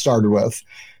started with.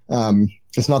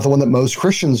 It's not the one that most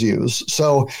Christians use.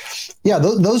 So,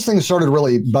 those things started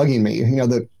really bugging me.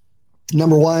 That,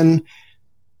 number one,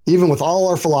 even with all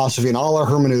our philosophy and all our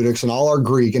hermeneutics and all our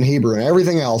Greek and Hebrew and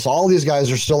everything else, all these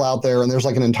guys are still out there, and there's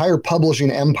like an entire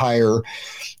publishing empire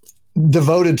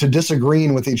devoted to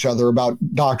disagreeing with each other about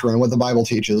doctrine and what the Bible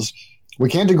teaches. We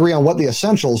can't agree on what the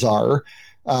essentials are.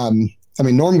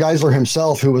 Norm Geisler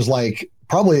himself, who was like,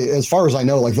 probably, as far as I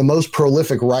know, like the most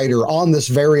prolific writer on this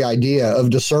very idea of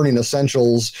discerning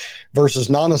essentials versus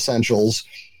non-essentials.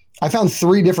 I found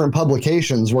 3 different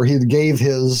publications where he gave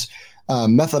his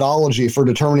methodology for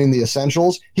determining the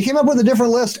essentials. He came up with a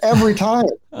different list every time.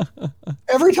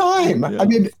 Every time. Yeah. I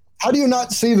mean, how do you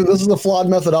not see that this is a flawed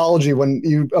methodology when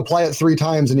you apply it 3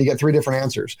 times and you get 3 different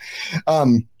answers?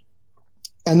 And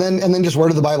then just where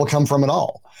did the Bible come from at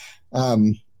all?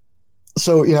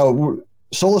 So,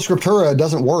 sola scriptura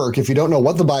doesn't work if you don't know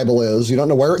what the Bible is, you don't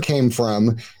know where it came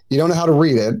from, you don't know how to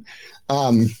read it,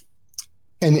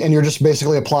 and you're just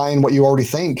basically applying what you already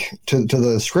think to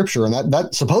the scripture. And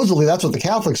that supposedly that's what the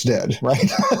Catholics did, right?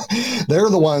 They're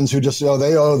the ones who just,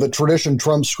 the tradition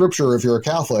trumps scripture if you're a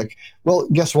Catholic. Well,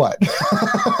 guess what?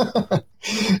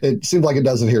 It seems like it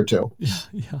does it here too.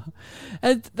 Yeah.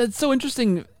 And that's so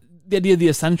interesting, the idea of the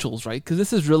essentials, right? Because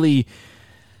this is really,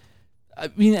 I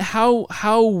mean,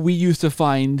 how we used to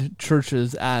find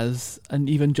churches as an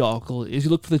evangelical is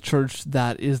you look for the church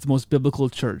that is the most biblical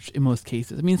church in most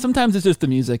cases. I mean, sometimes it's just the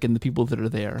music and the people that are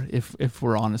there, if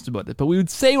we're honest about it. But we would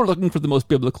say we're looking for the most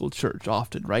biblical church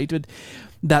often, right? But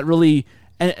that really,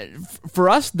 and for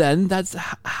us then, that's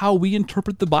how we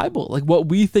interpret the Bible, like what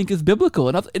we think is biblical.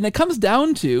 And it comes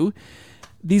down to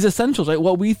these essentials, right?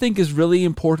 What we think is really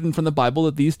important from the Bible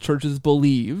that these churches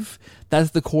believe, that's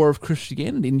the core of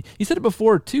Christianity. And you said it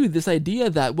before too, this idea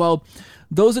that, well,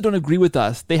 those that don't agree with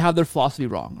us, they have their philosophy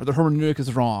wrong, or their hermeneutic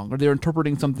is wrong, or they're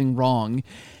interpreting something wrong.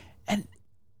 And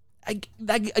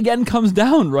that again comes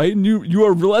down, right? And you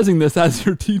are realizing this as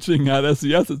you're teaching at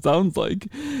SES, it sounds like,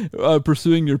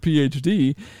 pursuing your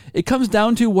PhD. It comes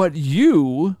down to what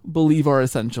you believe are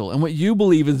essential, and what you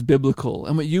believe is biblical,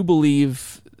 and what you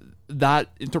believe that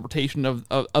interpretation of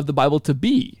the Bible to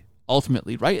be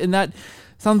ultimately, right? And that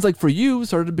sounds like for you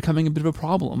started becoming a bit of a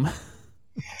problem.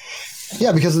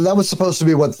 Yeah, because that was supposed to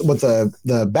be what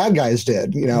the bad guys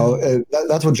did.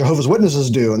 That's what Jehovah's Witnesses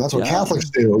do, and that's what Catholics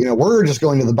do. We're just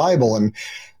going to the Bible, and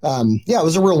it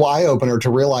was a real eye opener to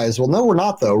realize, well, no, we're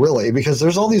not though, really, because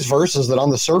there's all these verses that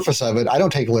on the surface of it I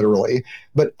don't take literally,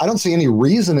 but I don't see any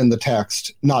reason in the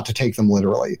text not to take them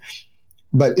literally.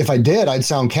 But if I did, I'd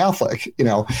sound Catholic,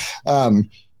 And,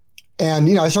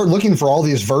 I started looking for all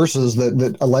these verses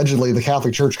that allegedly the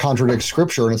Catholic Church contradicts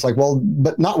Scripture. And it's like, well,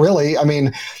 but not really. I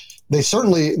mean, they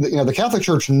certainly, the Catholic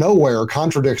Church nowhere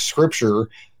contradicts Scripture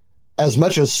as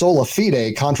much as sola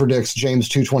fide contradicts James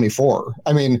 2:24.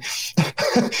 I mean,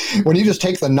 when you just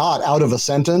take the not out of a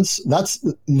sentence,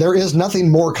 there is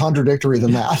nothing more contradictory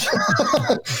than that.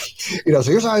 So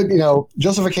here's how,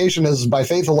 justification is by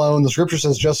faith alone. The Scripture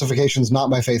says justification is not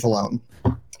by faith alone.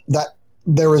 That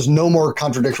there is no more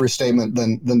contradictory statement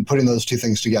than putting those two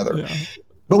things together. Yeah.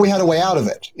 But we had a way out of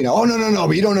it. Oh, no,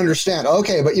 but you don't understand.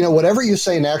 Okay, but whatever you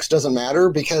say next doesn't matter,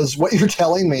 because what you're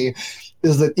telling me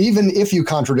is that even if you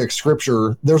contradict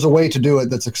Scripture, there's a way to do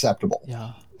it that's acceptable.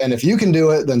 Yeah. And if you can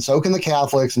do it, then so can the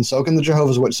Catholics, and so can the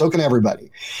Jehovah's Witnesses, so can everybody.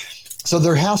 So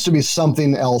there has to be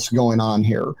something else going on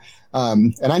here.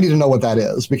 And I need to know what that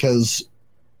is, because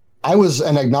I was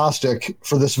an agnostic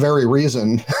for this very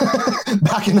reason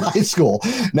back in high school.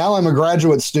 Now I'm a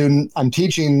graduate student. I'm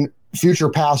teaching future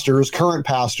pastors, current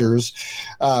pastors,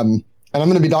 and I'm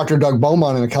going to be Dr. Doug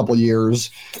Beaumont in a couple of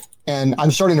years. And I'm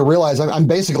starting to realize I'm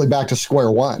basically back to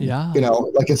square one. Yeah.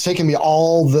 Like it's taken me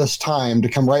all this time to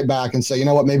come right back and say, you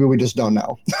know what, maybe we just don't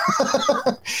know.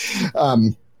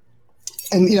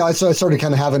 So I started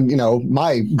kind of having,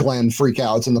 my Glenn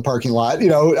freakouts in the parking lot.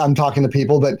 I'm talking to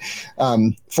people, but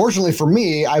fortunately for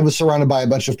me, I was surrounded by a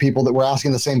bunch of people that were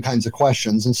asking the same kinds of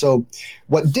questions. And so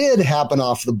what did happen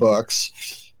off the books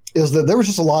is that there was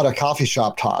just a lot of coffee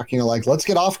shop talk, like, let's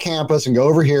get off campus and go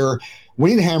over here.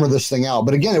 We need to hammer this thing out.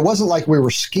 But again, it wasn't like we were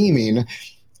scheming.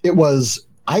 It was,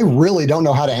 I really don't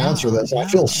know how to answer this. I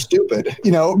feel stupid,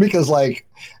 because like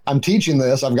I'm teaching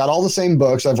this. I've got all the same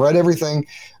books. I've read everything.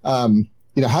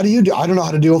 How do you do? I don't know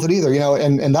how to deal with it either,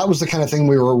 and that was the kind of thing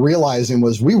we were realizing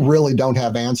was we really don't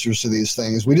have answers to these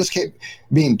things. We just keep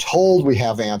being told we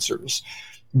have answers.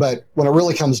 But when it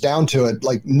really comes down to it,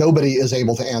 like nobody is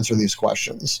able to answer these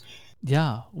questions.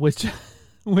 Yeah, which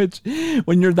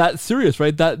when you're that serious,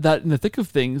 right? That in the thick of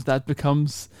things, that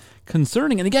becomes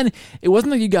concerning. And again, it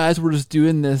wasn't like you guys were just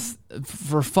doing this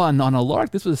for fun on a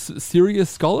lark. This was serious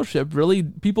scholarship, really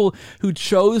people who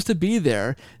chose to be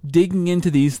there, digging into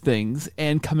these things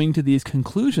and coming to these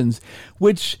conclusions,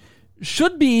 which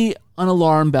should be an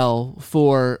alarm bell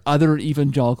for other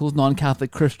evangelicals,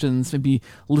 non-Catholic Christians, maybe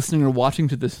listening or watching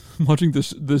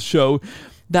this show,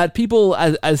 that people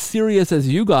as serious as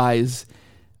you guys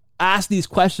asked these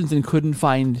questions and couldn't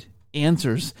find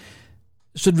answers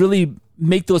should really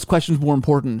make those questions more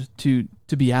important to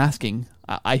be asking,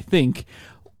 I think.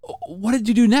 What did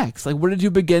you do next? Like, where did you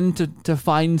begin to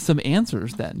find some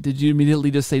answers then? Did you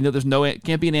immediately just say, no,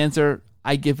 can't be an answer,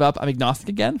 I give up, I'm agnostic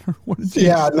again? What did you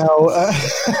Yeah, no,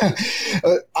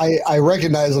 I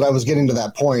recognized that I was getting to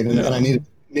that point, and I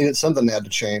needed something that had to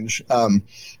change.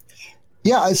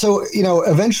 So,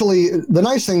 eventually the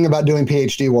nice thing about doing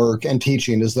PhD work and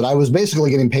teaching is that I was basically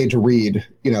getting paid to read,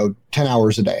 10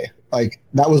 hours a day. Like,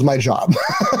 that was my job.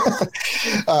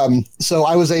 So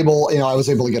I was able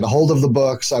to get a hold of the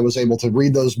books. I was able to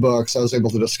read those books. I was able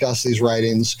to discuss these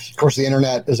writings. Of course, the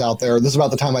internet is out there. This is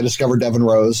about the time I discovered Devin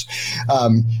Rose.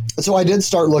 So I did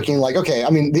start looking like, okay,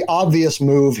 the obvious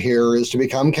move here is to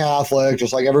become Catholic,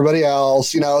 just like everybody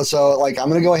else, so like, I'm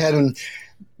going to go ahead and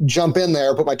jump in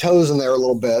there, put my toes in there a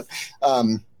little bit,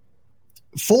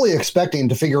 fully expecting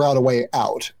to figure out a way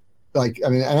out.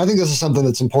 And I think this is something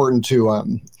that's important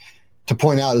to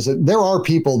point out, is that there are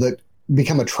people that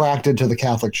become attracted to the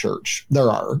Catholic Church. There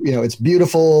are, it's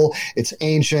beautiful, it's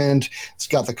ancient, it's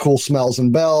got the cool smells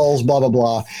and bells, blah, blah,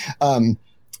 blah.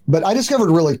 But I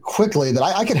discovered really quickly that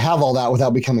I could have all that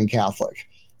without becoming Catholic.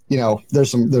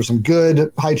 There's some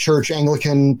good high church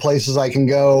Anglican places I can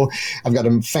go. I've got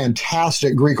a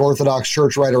fantastic Greek Orthodox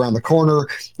church right around the corner.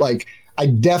 Like, I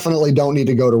definitely don't need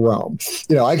to go to Rome.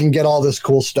 I can get all this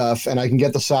cool stuff, and I can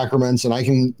get the sacraments, and I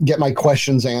can get my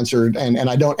questions answered, and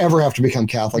I don't ever have to become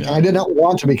Catholic. And I did not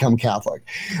want to become Catholic.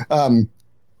 Some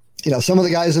of the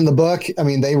guys in the book,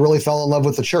 they really fell in love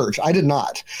with the church. I did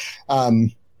not.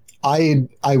 I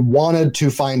wanted to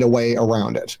find a way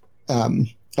around it.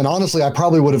 And honestly, I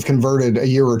probably would have converted a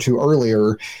year or two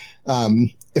earlier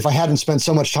if I hadn't spent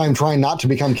so much time trying not to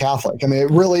become Catholic.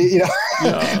 It really,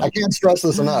 I can't stress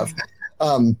this enough.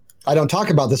 I don't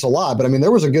talk about this a lot, but there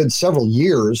was a good several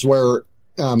years where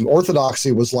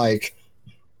Orthodoxy was like,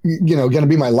 going to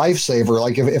be my lifesaver.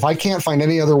 Like, if I can't find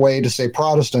any other way to stay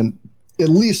Protestant, at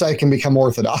least I can become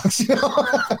Orthodox.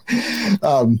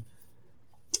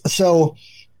 So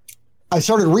I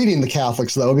started reading the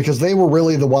Catholics, though, because they were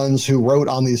really the ones who wrote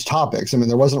on these topics.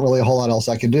 There wasn't really a whole lot else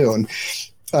I could do.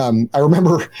 And I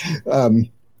remember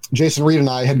Jason Reed and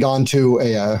I had gone to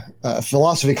a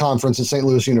philosophy conference at St.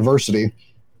 Louis University,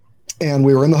 and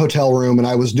we were in the hotel room, and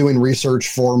I was doing research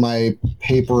for my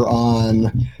paper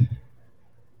on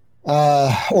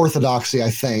orthodoxy, I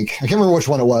think. I can't remember which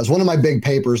one it was. One of my big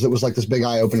papers that was like this big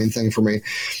eye-opening thing for me.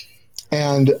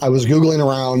 And I was Googling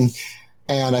around,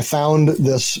 and I found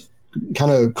this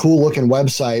kind of cool-looking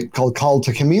website called Call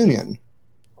to Communion.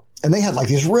 And they had like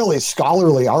these really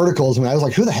scholarly articles. I was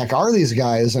like, who the heck are these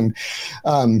guys? And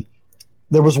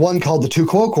there was one called the Tu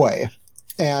Quoque.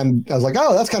 And I was like,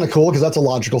 oh, that's kind of cool because that's a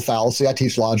logical fallacy. I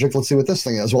teach logic. Let's see what this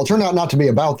thing is. Well, it turned out not to be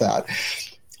about that.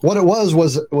 What it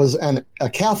was a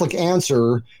Catholic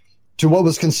answer to what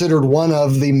was considered one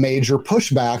of the major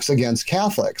pushbacks against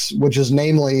Catholics, which is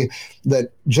namely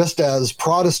that just as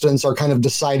Protestants are kind of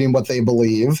deciding what they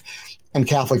believe, and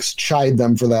Catholics chide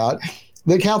them for that,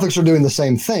 the Catholics are doing the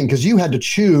same thing because you had to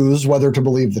choose whether to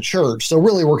believe the church. So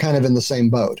really, we're kind of in the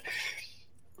same boat.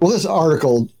 Well, this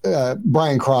article,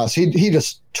 Brian Cross, he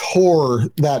just tore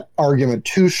that argument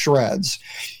to shreds.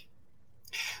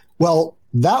 Well,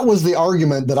 that was the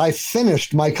argument that I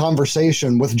finished my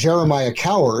conversation with Jeremiah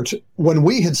Cowart when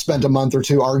we had spent a month or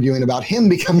two arguing about him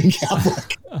becoming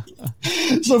Catholic.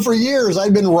 So for years,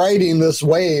 I'd been riding this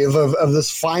wave of this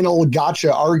final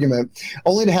gotcha argument,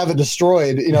 only to have it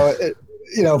destroyed,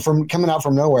 from coming out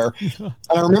from nowhere. And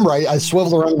I remember I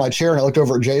swiveled around in my chair and I looked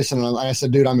over at Jason and I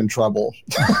said, dude, I'm in trouble.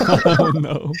 Oh,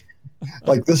 no.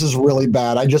 Like, this is really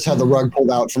bad. I just had the rug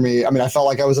pulled out for me. I felt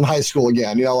like I was in high school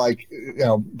again,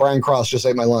 Brian Cross just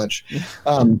ate my lunch.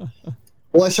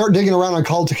 Well, I start digging around on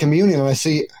Call to Communion and I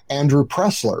see Andrew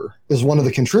Pressler is one of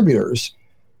the contributors.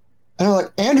 And I'm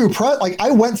like,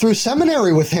 I went through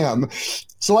seminary with him.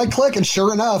 So I click, and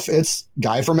sure enough, it's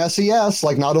guy from SES.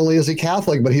 Like, not only is he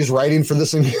Catholic, but he's writing for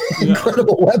this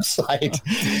incredible website.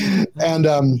 And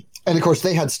of course,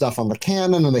 they had stuff on the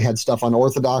canon, and they had stuff on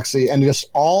orthodoxy, and just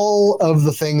all of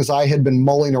the things I had been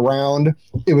mulling around,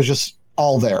 it was just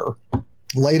all there.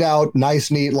 Laid out,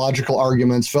 nice, neat, logical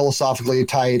arguments, philosophically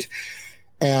tight.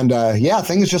 And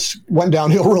things just went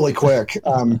downhill really quick.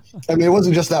 It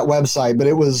wasn't just that website, but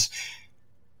it was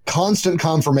constant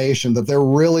confirmation that there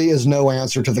really is no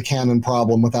answer to the canon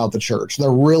problem without the church.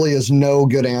 There really is no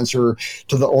good answer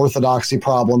to the orthodoxy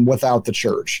problem without the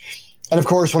church. And of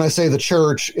course, when I say the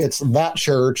church, it's that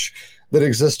church that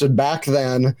existed back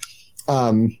then,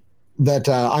 that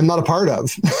I'm not a part of.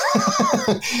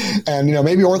 And,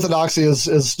 maybe orthodoxy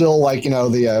is still like,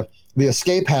 the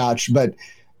escape hatch, but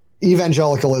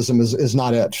evangelicalism is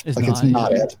not it. It's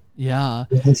not it. Yeah.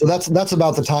 And so that's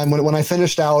about the time when I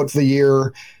finished out the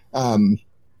year.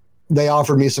 They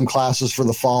offered me some classes for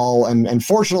the fall, and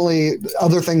fortunately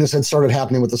other things had started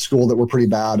happening with the school that were pretty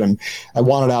bad, and I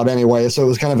wanted out anyway. So it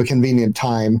was kind of a convenient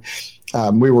time.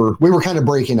 We were kind of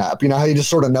breaking up. You know how you just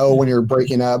sort of know when you're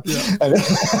breaking up. Yeah.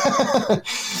 And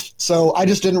so I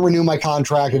just didn't renew my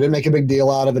contract. I didn't make a big deal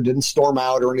out of it. Didn't storm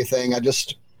out or anything. I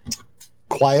just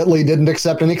quietly didn't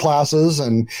accept any classes.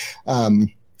 And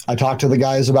I talked to the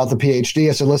guys about the PhD.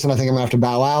 I said, listen, I think I'm gonna have to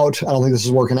bow out. I don't think this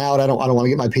is working out. I don't want to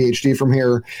get my PhD from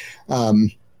here.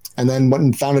 And then went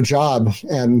and found a job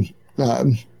and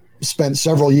spent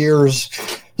several years,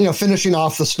 finishing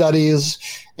off the studies.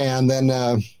 And then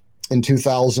in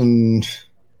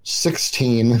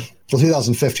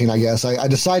 2015, I guess, I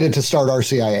decided to start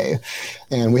RCIA.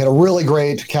 And we had a really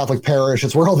great Catholic parish.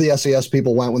 It's where all the SES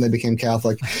people went when they became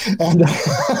Catholic. And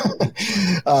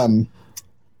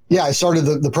I started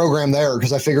the program there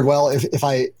because I figured, well, if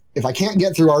I can't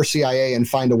get through RCIA and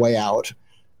find a way out,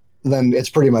 then it's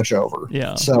pretty much over.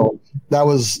 Yeah. So that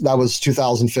was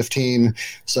 2015.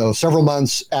 So several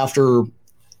months after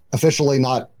officially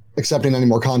not accepting any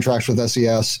more contracts with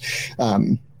SES,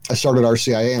 I started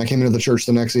RCIA and I came into the church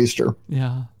the next Easter.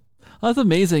 Yeah. That's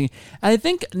amazing. And I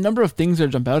think a number of things that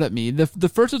jump out at me. The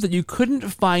first is that you couldn't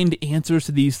find answers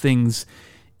to these things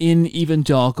in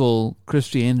evangelical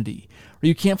Christianity. Or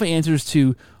you can't find answers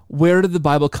to where did the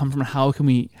Bible come from? How can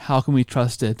we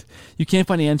trust it? You can't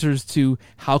find answers to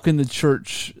how can the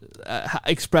church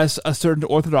express a certain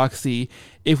orthodoxy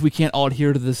if we can't all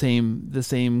adhere to the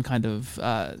same kind of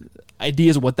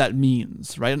ideas of what that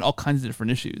means, right? And all kinds of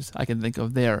different issues I can think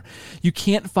of there. You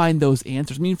can't find those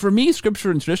answers. I mean, for me,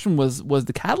 scripture and tradition was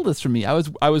the catalyst for me.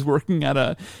 I was working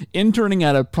interning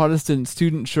at a Protestant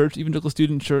student church, evangelical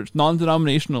student church,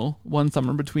 non-denominational, one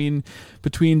summer between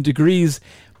degrees.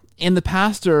 And the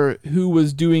pastor who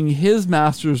was doing his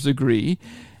master's degree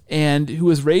and who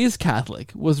was raised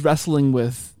Catholic was wrestling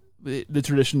with the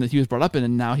tradition that he was brought up in,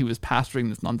 and now he was pastoring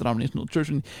this non-denominational church.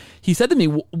 And he said to me,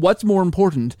 what's more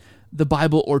important, the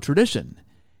Bible or tradition?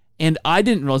 And I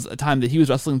didn't realize at the time that he was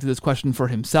wrestling through this question for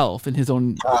himself in his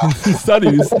own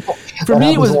studies. For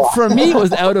me, it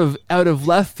was out of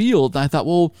left field. And I thought,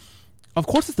 well, of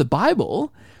course it's the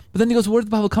Bible. But then he goes, where did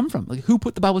the Bible come from? Like, who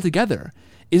put the Bible together?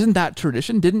 Isn't that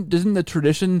tradition? Doesn't the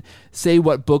tradition say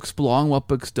what books belong, what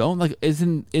books don't? Like,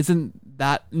 isn't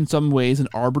that in some ways an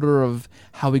arbiter of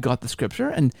how we got the scripture?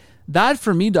 And that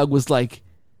for me, Doug, was like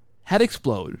head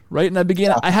explode, right? And I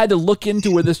had to look into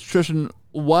where this tradition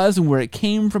was and where it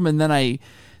came from, and then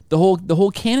the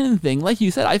whole canon thing, like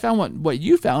you said, I found what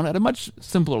you found at a much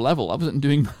simpler level. I wasn't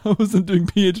doing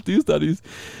PhD studies,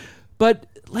 but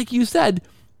like you said,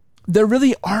 there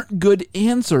really aren't good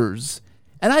answers.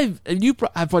 And I've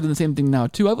probably done the same thing now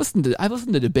too. I've listened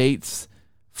to debates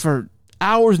for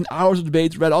hours and hours of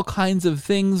debates, read all kinds of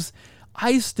things.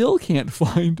 I still can't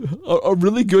find a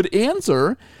really good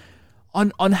answer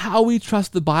on how we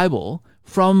trust the Bible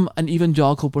from an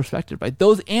evangelical perspective, right?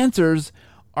 Those answers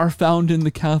are found in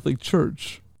the Catholic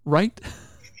Church, right?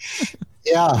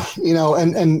 Yeah,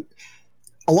 and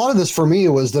a lot of this for me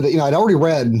was that, I'd already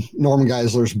read Norman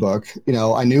Geisler's book.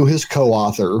 I knew his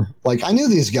co-author. Like, I knew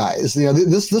these guys.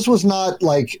 This was not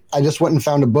like I just went and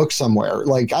found a book somewhere.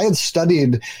 Like, I had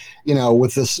studied,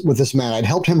 with this man. I'd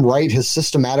helped him write his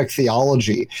systematic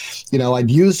theology.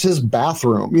 I'd used his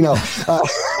bathroom.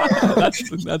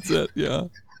 That's it. Yeah.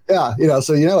 Yeah.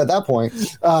 So at that point.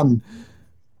 I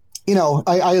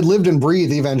had lived and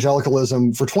breathed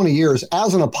evangelicalism for 20 years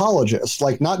as an apologist,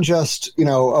 like not just,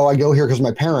 I go here because of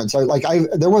my parents. I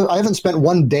haven't spent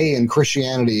one day in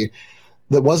Christianity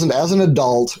that wasn't as an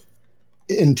adult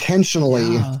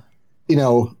intentionally,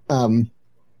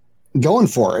 going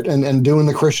for it and doing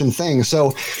the Christian thing.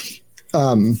 So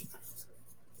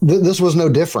this was no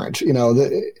different.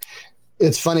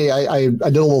 It's funny. I did a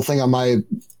little thing on my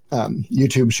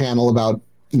YouTube channel about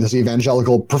this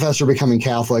evangelical professor becoming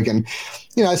Catholic. And,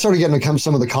 I started getting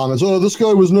some of the comments, oh, this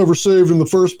guy was never saved in the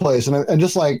first place. And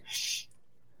just like,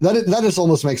 that just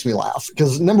almost makes me laugh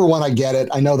because number one, I get it.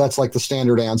 I know that's like the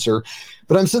standard answer,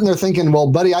 but I'm sitting there thinking, well,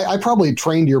 buddy, I probably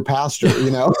trained your pastor, and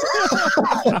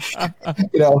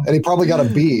he probably got a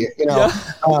B,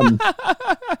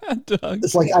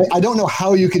 it's like, I don't know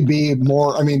how you could be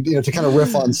more, to kind of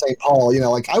riff on St. Paul,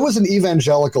 like I was an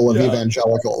evangelical of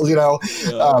evangelicals,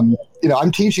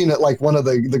 I'm teaching at like one of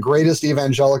the greatest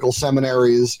evangelical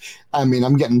seminaries.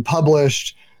 I'm getting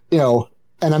published,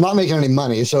 and I'm not making any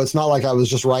money, so it's not like I was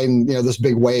just riding, this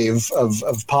big wave of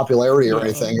popularity or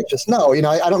anything. It's just, no,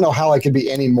 I don't know how I could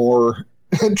be any more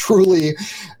truly,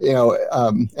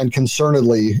 and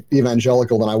concernedly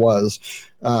evangelical than I was.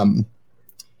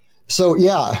 So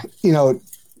yeah,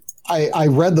 I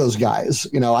read those guys.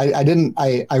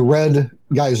 I read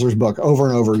Geisler's book over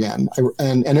and over again,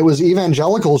 and it was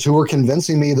evangelicals who were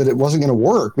convincing me that it wasn't going to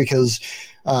work because.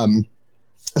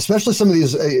 Especially some of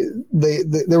these,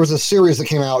 there was a series that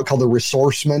came out called the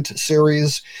Resourcement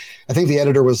series. I think the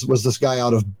editor was this guy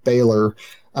out of Baylor.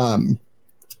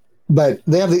 But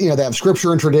they have, they have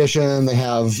scripture and tradition. They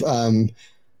have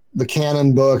the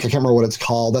canon book. I can't remember what it's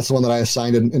called. That's the one that I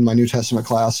assigned in my New Testament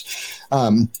class.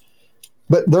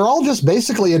 But they're all just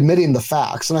basically admitting the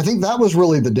facts. And I think that was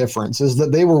really the difference, is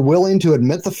that they were willing to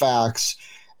admit the facts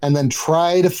and then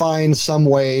try to find some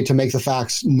way to make the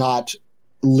facts not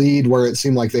lead where it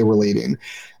seemed like they were leading.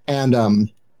 And,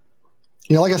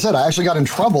 like I said, I actually got in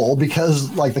trouble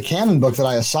because like the canon book that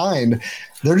I assigned,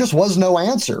 there just was no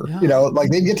answer. Yeah.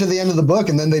 Like they'd get to the end of the book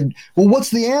and then well,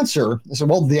 what's the answer? I said,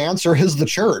 well, the answer is the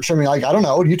church. I mean, like, I don't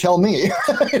know. You tell me.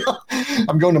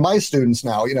 I'm going to my students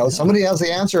now. Somebody has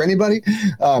the answer. Anybody?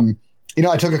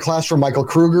 I took a class from Michael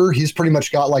Kruger. He's pretty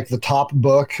much got like the top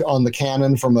book on the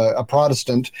canon from a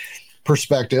Protestant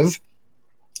perspective.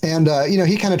 And,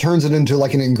 he kind of turns it into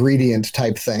like an ingredient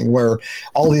type thing where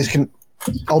all these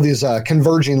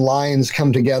converging lines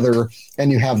come together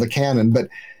and you have the canon. But,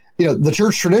 the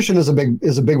church tradition is a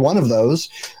big one of those.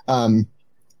 And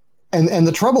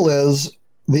the trouble is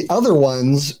the other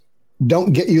ones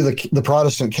don't get you the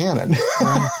Protestant canon.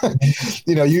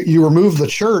 You remove the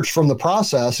church from the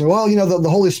process and, well, the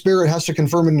Holy Spirit has to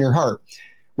confirm it in your heart.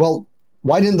 Well,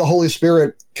 why didn't the Holy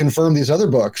Spirit confirm these other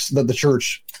books that the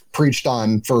church preached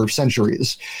on for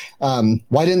centuries?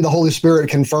 Why didn't the Holy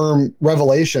Spirit confirm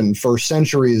Revelation for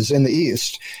centuries in the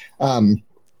East?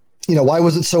 Why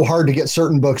was it so hard to get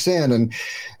certain books in?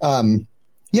 And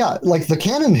like the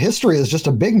canon history is just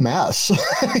a big mess.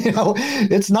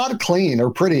 It's not clean or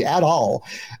pretty at all.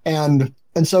 And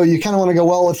so you kind of want to go,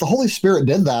 well, if the Holy Spirit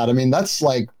did that, I mean, that's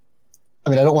like,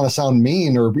 I don't want to sound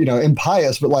mean or,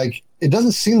 impious, but like, it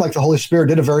doesn't seem like the Holy Spirit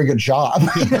did a very good job.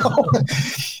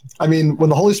 I mean, when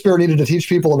the Holy Spirit needed to teach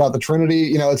people about the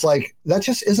Trinity, it's like, that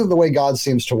just isn't the way God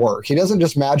seems to work. He doesn't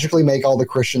just magically make all the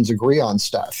Christians agree on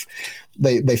stuff.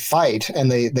 They fight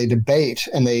and they debate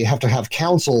and they have to have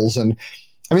councils. And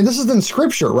I mean, this is in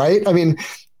scripture, right? I mean,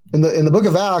 in the book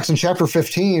of Acts in chapter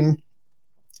 15,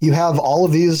 you have all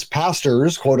of these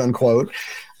pastors, quote unquote,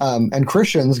 and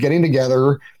Christians getting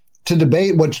together to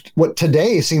debate what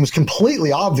today seems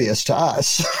completely obvious to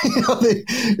us.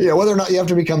 Whether or not you have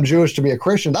to become Jewish to be a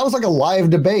Christian. That was like a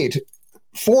live debate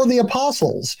for the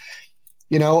apostles.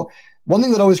 One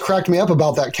thing that always cracked me up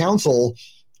about that council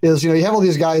is, you have all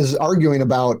these guys arguing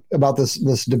about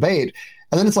this debate,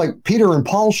 and then it's like Peter and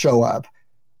Paul show up,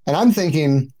 and I'm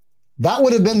thinking that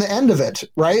would have been the end of it,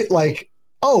 right? Like,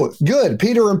 oh, good,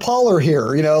 Peter and Paul are here.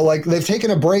 Like they've taken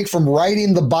a break from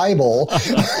writing the Bible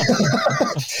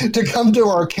to come to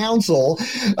our council.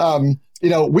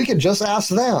 We could just ask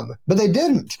them, but they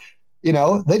didn't.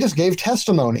 They just gave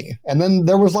testimony, and then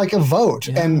there was like a vote,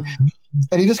 and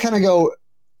you just kind of go,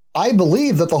 I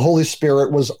believe that the Holy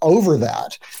Spirit was over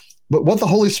that, but what the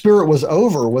Holy Spirit was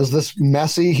over was this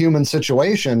messy human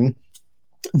situation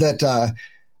that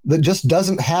just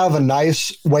doesn't have a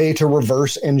nice way to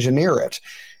reverse engineer it.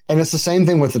 And it's the same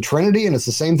thing with the Trinity, and it's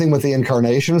the same thing with the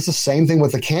incarnation. It's the same thing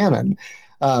with the canon.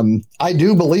 I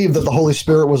do believe that the Holy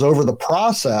Spirit was over the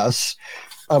process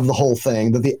of the whole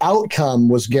thing, that the outcome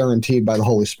was guaranteed by the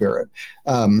Holy Spirit.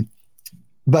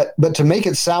 But to make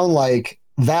it sound like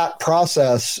that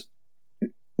process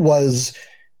was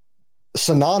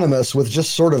synonymous with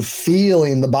just sort of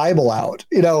feeling the Bible out,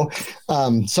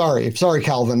 sorry,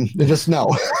 Calvin, just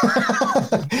no.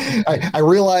 I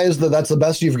realize that that's the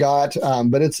best you've got.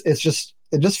 But it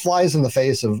just flies in the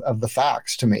face of the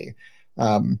facts to me.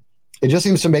 It just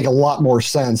seems to make a lot more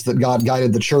sense that God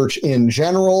guided the church in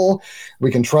general.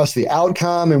 We can trust the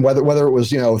outcome, and whether it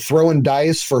was, throwing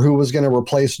dice for who was going to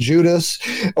replace Judas,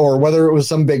 or whether it was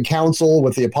some big council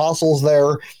with the apostles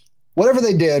there, whatever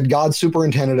they did, God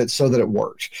superintended it so that it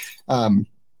worked.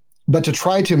 But to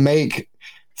try to make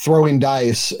throwing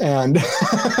dice and,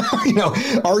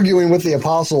 arguing with the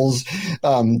apostles,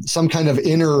 some kind of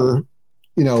inner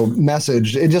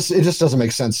message. It just doesn't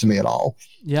make sense to me at all.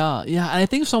 Yeah. And I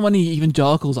think so many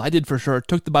evangelicals, I did for sure,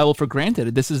 took the Bible for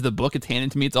granted. This is the book, it's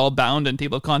handed to me, it's all bound, and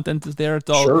table of contents is there. It's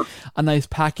all a nice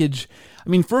package. I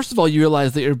mean, first of all, you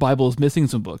realize that your Bible is missing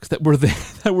some books that were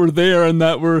there, and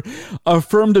that were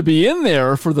affirmed to be in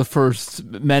there for the first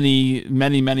many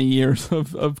years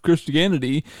of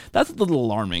Christianity. That's a little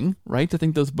alarming, right? To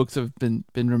think those books have been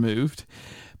removed.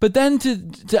 But then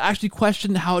to actually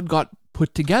question how it got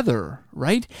put together,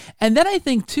 right? And then I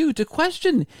think, too, to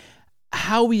question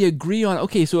how we agree on,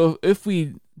 okay, so if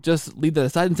we just leave that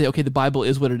aside and say, okay, the Bible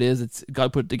is what it is, it's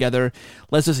God put it together,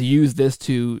 let's just use this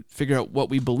to figure out what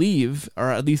we believe,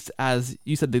 or at least, as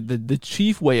you said, the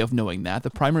chief way of knowing that, the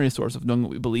primary source of knowing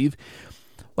what we believe.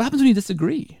 What happens when you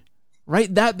disagree,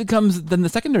 right? That becomes then the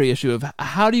secondary issue of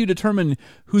how do you determine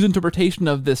whose interpretation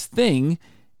of this thing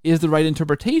is the right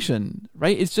interpretation,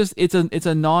 right? It's just, it's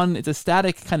a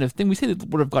static kind of thing. We say the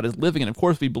Word of God is living, and of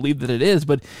course we believe that it is,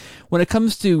 but when it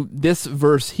comes to this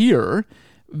verse here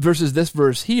versus this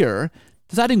verse here,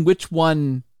 deciding which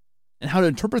one and how to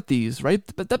interpret these, right?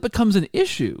 But that becomes an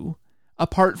issue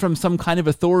apart from some kind of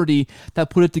authority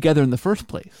that put it together in the first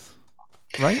place,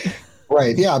 right?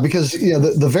 Right, yeah, because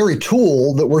the very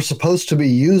tool that we're supposed to be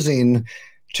using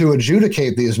to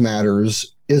adjudicate these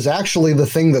matters is actually the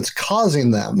thing that's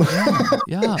causing them.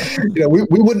 Yeah. We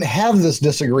wouldn't have this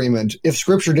disagreement if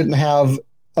Scripture didn't have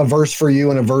a verse for you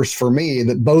and a verse for me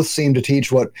that both seem to teach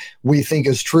what we think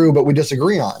is true, but we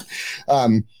disagree on.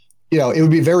 It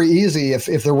would be very easy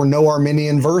if there were no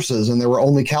Arminian verses and there were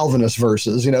only Calvinist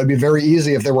verses. It'd be very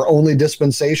easy if there were only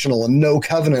dispensational and no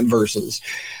covenant verses.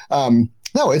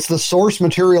 No, it's the source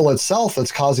material itself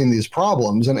that's causing these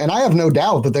problems. And I have no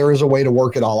doubt that there is a way to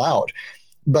work it all out.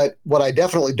 But what I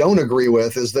definitely don't agree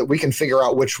with is that we can figure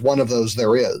out which one of those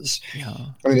there is. Yeah.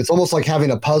 I mean, it's almost like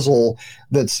having a puzzle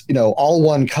that's, all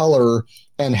one color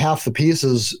and half the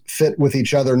pieces fit with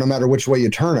each other no matter which way you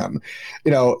turn them.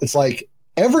 It's like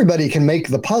everybody can make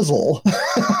the puzzle,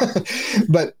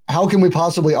 but how can we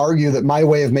possibly argue that my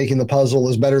way of making the puzzle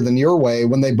is better than your way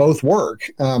when they both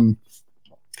work?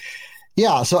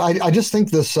 Yeah, so I just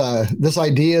think this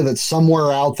idea that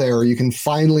somewhere out there you can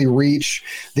finally reach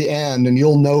the end and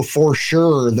you'll know for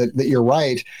sure that you're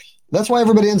right. That's why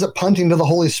everybody ends up punting to the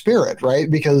Holy Spirit,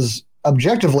 right? Because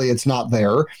objectively it's not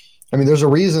there. I mean, there's a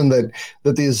reason that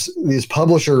these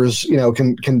publishers,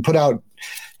 can put out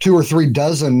 2 or 3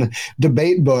 dozen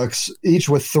debate books, each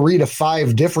with 3 to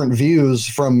 5 different views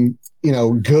from,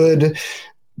 good,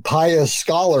 pious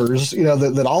scholars,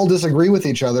 that all disagree with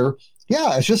each other.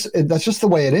 Yeah, that's just the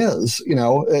way it is.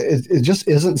 It just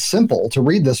isn't simple to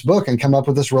read this book and come up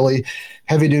with this really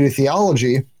heavy duty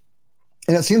theology.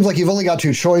 And it seems like you've only got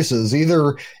 2 choices.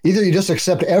 Either you just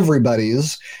accept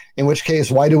everybody's, in which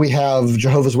case, why do we have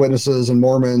Jehovah's Witnesses and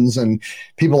Mormons and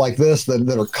people like this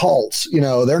that are cults?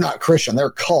 They're not Christian,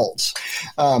 they're cults.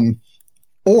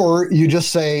 Or you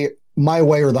just say, my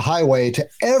way or the highway to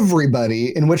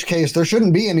everybody, in which case there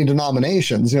shouldn't be any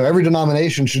denominations. Every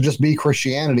denomination should just be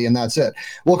Christianity and that's it.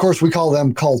 Well, of course, we call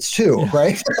them cults too,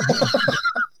 right?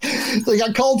 So you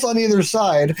got cults on either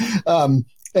side. And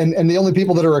the only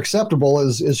people that are acceptable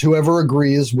is whoever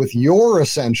agrees with your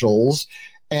essentials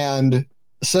and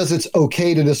says it's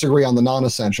okay to disagree on the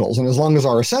non-essentials. And as long as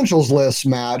our essentials lists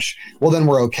match, well, then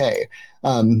we're okay.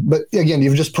 But again,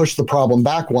 you've just pushed the problem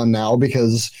back one now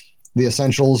because the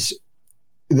essentials,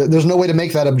 there's no way to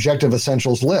make that objective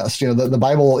essentials list. The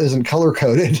Bible isn't color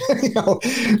coded,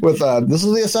 with this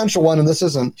is the essential one and this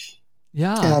isn't.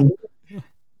 Yeah. And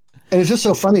it's just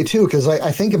so funny too, because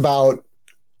I think about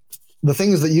the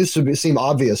things that used to seem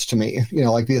obvious to me,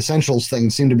 like the essentials thing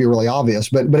seemed to be really obvious.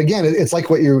 But again, it's like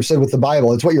what you said with the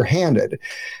Bible. It's what you're handed.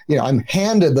 I'm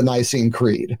handed the Nicene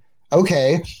Creed.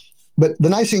 Okay. But the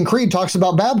Nicene Creed talks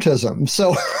about baptism.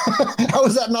 So how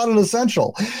is that not an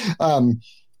essential? And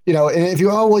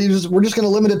if we're just going to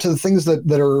limit it to the things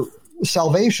that are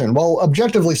salvation. Well,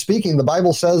 objectively speaking, the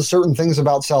Bible says certain things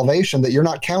about salvation that you're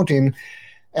not counting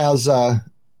as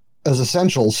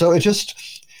essentials. So it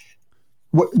just,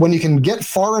 when you can get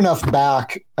far enough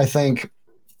back, I think,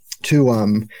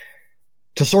 to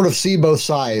sort of see both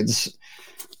sides,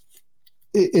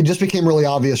 it just became really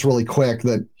obvious really quick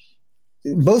that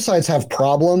both sides have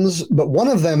problems, but one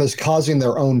of them is causing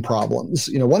their own problems.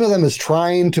 One of them is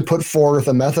trying to put forth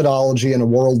a methodology and a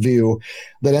worldview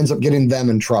that ends up getting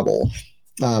them in trouble.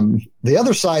 The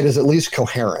other side is at least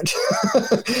coherent.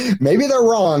 Maybe they're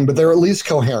wrong, but they're at least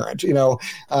coherent.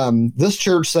 This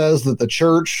church says that the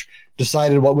church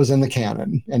decided what was in the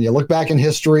canon. And you look back in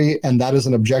history, and that is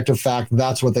an objective fact.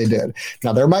 That's what they did.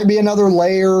 Now, there might be another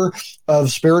layer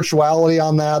of spirituality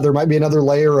on that. There might be another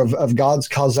layer of God's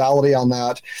causality on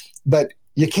that. But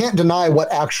you can't deny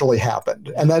what actually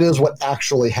happened. And that is what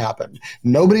actually happened.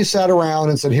 Nobody sat around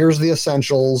and said, here's the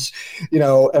essentials,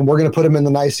 and we're going to put them in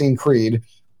the Nicene Creed.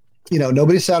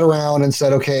 Nobody sat around and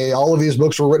said, okay, all of these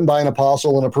books were written by an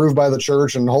apostle and approved by the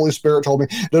church, and the Holy Spirit told me,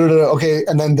 okay,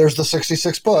 and then there's the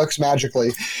 66 books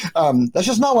magically. That's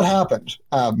just not what happened.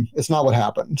 It's not what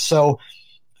happened. So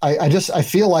I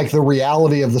feel like the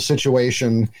reality of the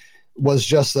situation was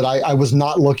just that I was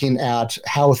not looking at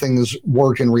how things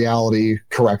work in reality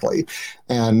correctly.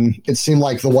 And it seemed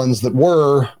like the ones that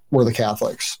were the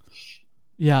Catholics.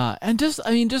 Yeah. And just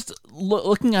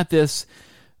looking at this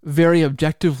very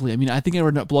objectively. I think I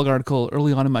read a blog article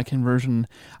early on in my conversion.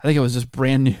 I think I was just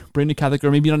brand new Catholic, or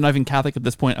maybe not even Catholic at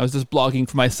this point. I was just blogging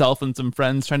for myself and some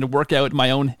friends, trying to work out in my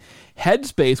own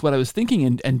headspace what I was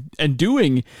thinking and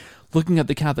doing, looking at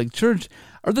the Catholic Church.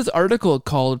 Or this article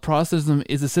called "Protestantism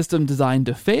is a System Designed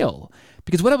to Fail."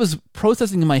 Because what I was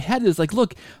processing in my head is like,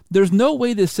 look, there's no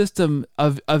way this system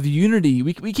of unity,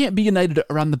 we can't be united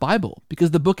around the Bible, because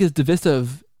the book is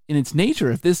divisive in its nature.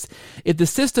 If the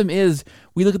system is,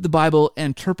 we look at the Bible and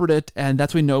interpret it, and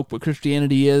that's when we know what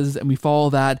Christianity is, and we follow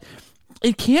that,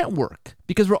 it can't work,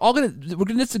 because we're gonna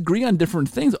disagree on different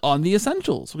things, on the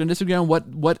essentials. We're gonna disagree on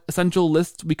what essential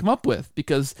lists we come up with,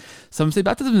 because some say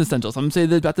baptism is essential, some say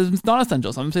that baptism is not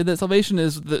essential, some say that salvation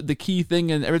is the key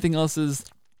thing, and everything else is.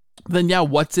 Then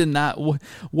what's in that?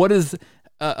 What is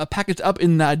packaged up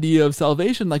in the idea of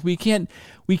salvation? Like we can't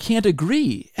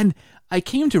agree. And I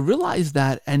came to realize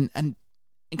that and kind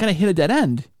of hit a dead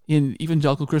end in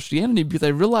evangelical Christianity, because I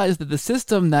realized that the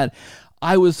system that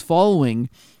I was following,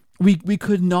 we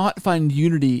could not find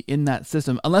unity in that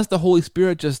system unless the Holy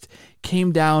Spirit just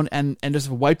came down and just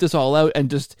wiped us all out and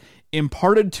just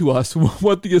imparted to us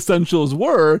what the essentials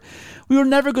were. We were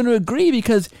never going to agree,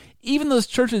 because even those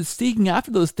churches seeking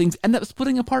after those things end up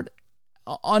splitting apart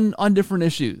on different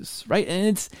issues, right?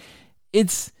 And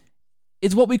it's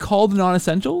what we call the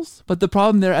non-essentials, but the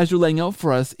problem there, as you're laying out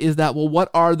for us, is that, well,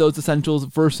 what are those essentials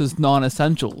versus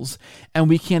non-essentials? And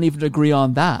we can't even agree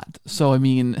on that. So,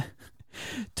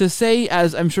 to say,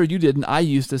 as I'm sure you did and I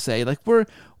used to say, like, we're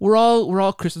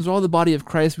all Christians, we're all the body of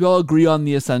Christ, we all agree on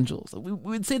the essentials. We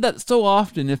would say that so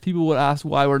often if people would ask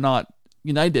why we're not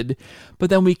united,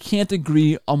 but then we can't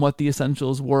agree on what the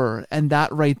essentials were, and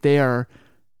that right there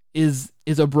is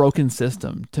a broken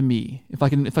system to me. If I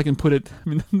can put it,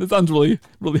 that sounds really,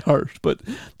 really harsh, but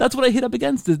that's what I hit up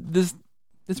against, this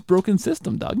broken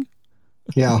system, Doug.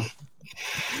 Yeah.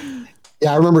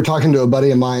 I remember talking to a buddy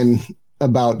of mine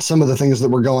about some of the things that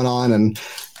were going on, and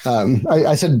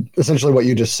I said essentially what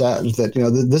you just said, that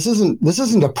this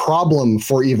isn't a problem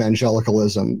for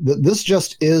evangelicalism. This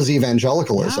just is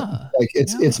evangelicalism. Yeah.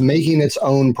 It's making its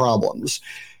own problems.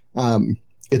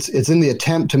 It's in the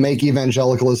attempt to make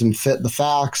evangelicalism fit the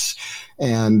facts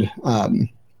and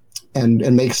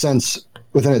make sense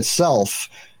within itself,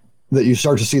 that you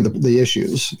start to see the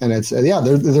issues. And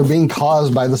they're being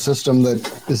caused by the system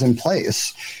that is in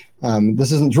place.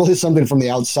 This isn't really something from the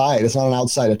outside. It's not an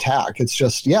outside attack. It's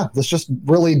just, this just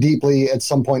really deeply at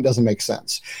some point doesn't make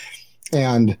sense.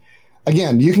 And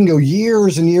again, you can go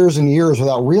years and years and years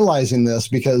without realizing this,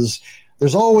 because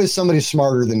there's always somebody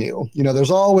smarter than you. There's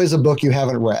always a book you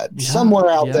haven't read. Yeah, somewhere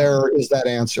out there is that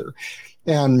answer.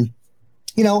 And,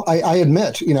 I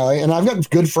admit, and I've got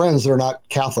good friends that are not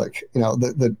Catholic,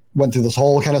 that went through this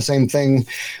whole kind of same thing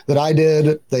that I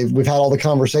did. We've had all the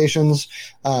conversations.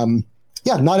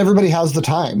 Not everybody has the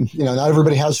time. Not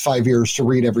everybody has 5 years to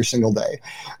read every single day,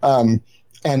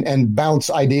 and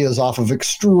bounce ideas off of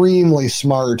extremely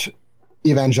smart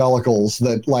evangelicals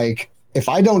that, like, if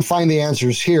I don't find the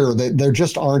answers here, there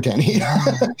just aren't any.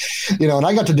 And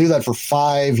I got to do that for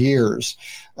 5 years.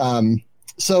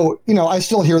 So I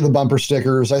still hear the bumper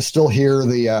stickers. I still hear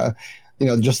the,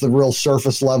 just the real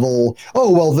surface level.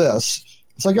 Oh, well, this.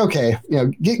 It's like, okay,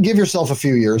 give yourself a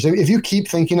few years. If you keep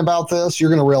thinking about this, you're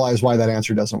going to realize why that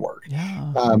answer doesn't work.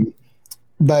 Yeah.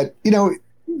 But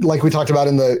like we talked about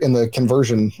in the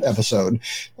conversion episode,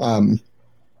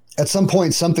 at some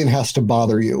point something has to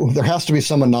bother you. There has to be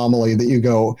some anomaly that you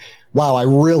go, wow, I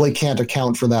really can't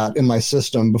account for that in my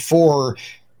system, before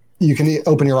you can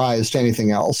open your eyes to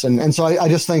anything else. And so I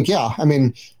just think,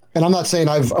 and I'm not saying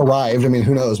I've arrived.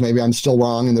 Who knows? Maybe I'm still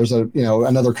wrong, and there's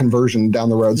another conversion down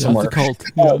the road somewhere. It's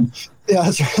a cult.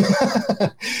 That's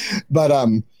but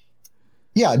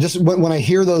just when I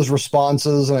hear those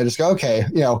responses, and I just go, okay,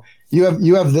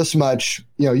 you have this much.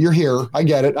 You're here. I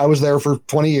get it. I was there for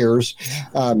 20 years,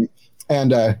 and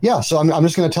And so I'm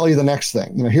just going to tell you the next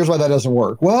thing. Here's why that doesn't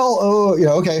work. Well,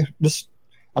 okay, just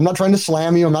I'm not trying to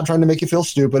slam you. I'm not trying to make you feel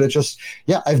stupid. It's just,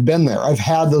 I've been there. I've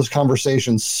had those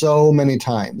conversations so many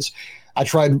times. I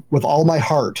tried with all my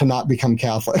heart to not become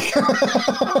Catholic,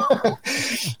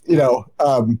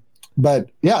 but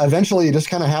eventually you just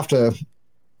kind of have to,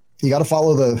 you got to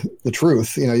follow the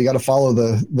truth. You got to follow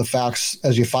the facts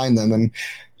as you find them. And,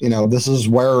 this is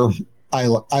where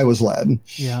I was led.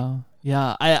 Yeah.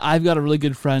 Yeah, I've got a really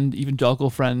good friend,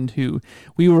 evangelical friend, who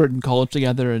we were in college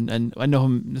together, and I know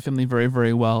him, the family, very,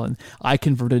 very well. And I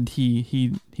converted,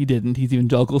 he didn't. He's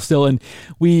evangelical still, and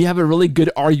we have a really good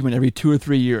argument every 2 or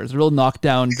 3 years. A real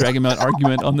knockdown, drag him out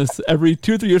argument on this every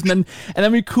 2 or 3 years, and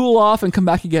then we cool off and come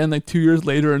back again like 2 years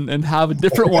later and have a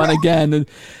different one again.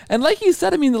 And like you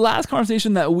said, I mean, the last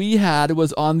conversation that we had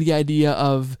was on the idea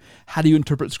of how do you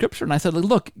interpret Scripture, and I said,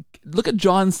 look at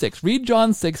John 6, read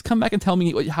John 6, come back and tell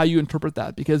me how you interpret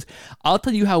that, because I'll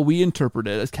tell you how we interpret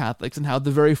it as Catholics and how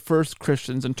the very first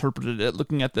Christians interpreted it,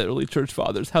 looking at the early church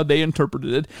fathers, how they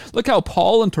interpreted it. Look how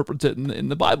Paul interprets it in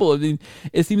the Bible. I mean,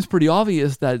 it seems pretty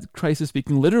obvious that Christ is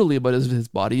speaking literally about his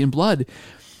body and blood.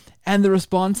 And the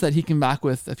response that he came back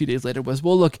with a few days later was,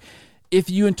 well, look, if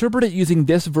you interpret it using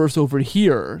this verse over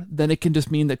here, then it can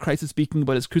just mean that Christ is speaking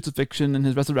about his crucifixion and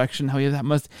his resurrection, how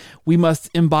we must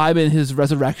imbibe in his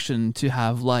resurrection to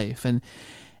have life. And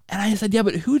I said,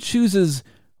 but who chooses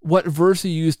what verse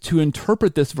you use to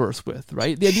interpret this verse with,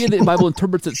 right? The idea that the Bible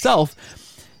interprets itself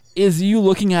is you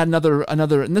looking at another,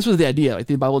 and this was the idea, like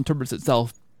the Bible interprets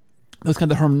itself. That was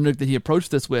kind of the hermeneutic that he approached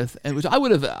this with, and which I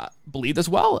would have believed as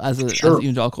well as an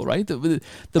evangelical, right? The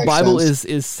Bible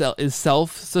is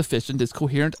self-sufficient, is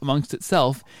coherent amongst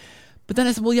itself. But then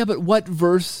I said, well, but what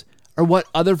verse or what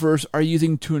other verse are you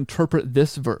using to interpret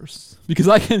this verse? Because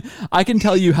I can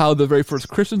tell you how the very first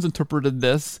Christians interpreted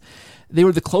this. They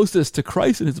were the closest to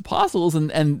Christ and his apostles,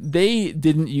 and they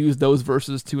didn't use those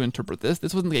verses to interpret this.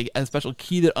 This wasn't like a special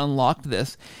key that unlocked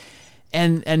this.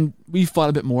 And we fought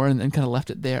a bit more and kind of left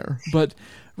it there. But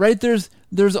right, there's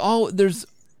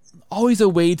always a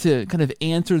way to kind of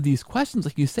answer these questions,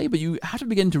 like you say, but you have to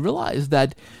begin to realize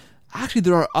that actually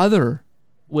there are other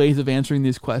ways of answering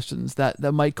these questions that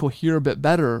might cohere a bit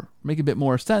better, make a bit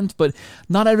more sense, but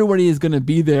not everybody is going to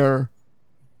be there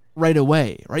right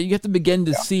away, right? You have to begin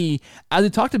to see, as we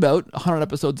talked about 100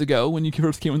 episodes ago when you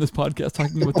first came on this podcast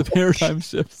talking about the paradigm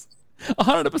shifts.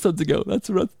 100 episodes ago. That's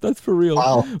for real.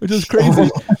 Wow. Which is crazy.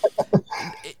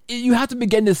 You have to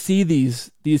begin to see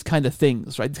these kind of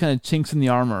things, right? These kind of chinks in the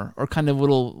armor, or kind of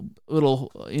little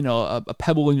a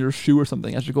pebble in your shoe or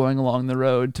something as you're going along the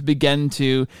road, to begin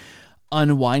to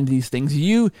unwind these things.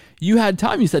 You had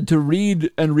time, you said, to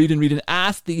read and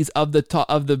ask these of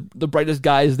the brightest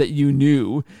guys that you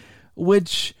knew,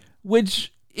 which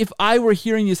if I were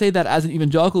hearing you say that as an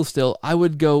evangelical still, I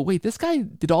would go, wait, this guy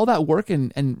did all that work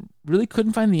and really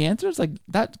couldn't find the answers? Like,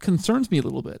 that concerns me a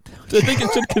little bit. I think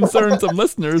it should concern some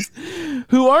listeners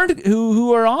who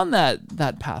are on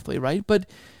that pathway, right? But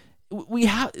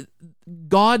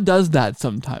God does that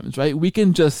sometimes, right? We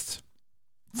can just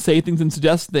say things and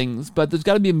suggest things, but there's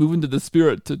got to be a movement of the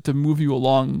Spirit to move you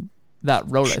along that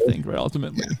road, I think, right,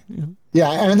 ultimately.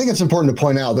 Yeah, and I think it's important to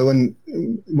point out that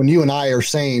when you and I are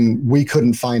saying we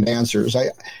couldn't find answers, I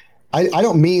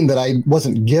don't mean that I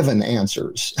wasn't given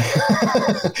answers.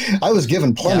 I was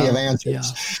given plenty of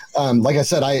answers. Yeah. Like I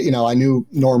said, I knew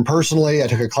Norm personally. I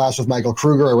took a class with Michael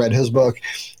Kruger. I read his book.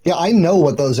 Yeah, I know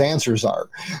what those answers are.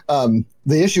 The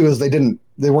issue is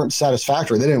they weren't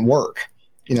satisfactory. They didn't work.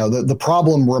 The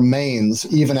problem remains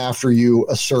even after you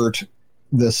assert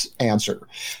this answer.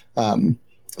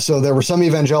 So there were some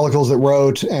evangelicals that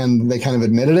wrote and they kind of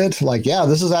admitted it, like, yeah,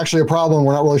 this is actually a problem.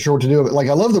 We're not really sure what to do. But like,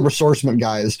 I love the ressourcement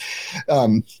guys,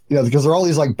 because they're all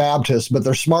these like Baptists, but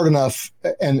they're smart enough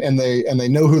and they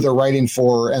know who they're writing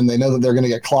for, and they know that they're going to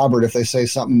get clobbered if they say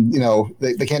something,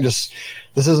 they can't just,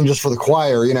 this isn't just for the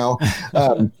choir,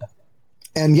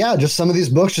 And yeah, just some of these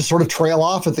books just sort of trail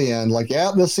off at the end. Like,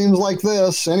 yeah, this seems like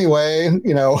this anyway,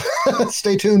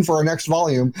 stay tuned for our next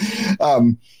volume.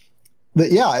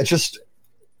 But yeah, it's just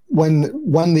when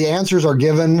the answers are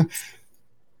given,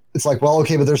 it's like, well,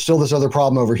 okay, but there's still this other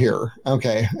problem over here.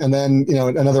 Okay. And then,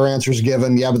 another answer is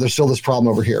given. Yeah, but there's still this problem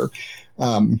over here.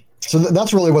 So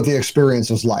that's really what the experience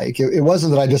was like. It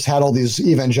wasn't that I just had all these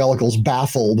evangelicals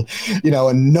baffled,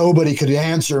 and nobody could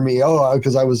answer me.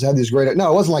 Because I had these great. No,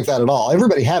 it wasn't like that at all.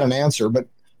 Everybody had an answer, but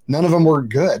none of them were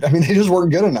good. I mean, they just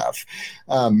weren't good enough.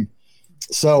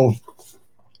 So,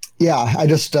 yeah, I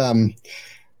just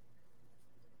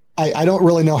I don't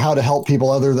really know how to help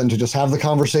people other than to just have the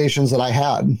conversations that I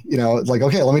had. You know, it's like,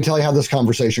 okay, let me tell you how this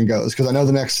conversation goes, because I know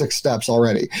the next 6 steps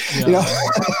already. Yeah. You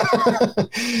know,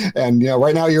 and, you know,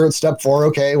 right now you're at step 4.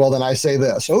 Okay, well, then I say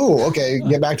this. Oh, okay,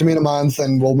 get back to me in a month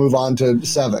and we'll move on to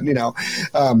 7, you know.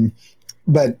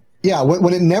 But yeah,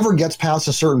 when it never gets past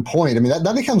a certain point, I mean,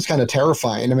 that becomes kind of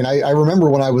terrifying. I mean, I remember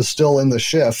when I was still in the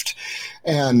shift,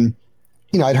 and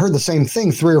you know, I'd heard the same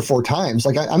thing 3 or 4 times.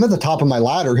 Like I'm at the top of my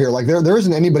ladder here. Like there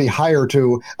isn't anybody higher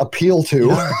to appeal to.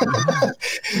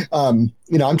 Yeah.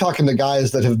 You know, I'm talking to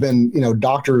guys that have been, you know,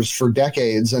 doctors for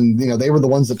decades, and you know, they were the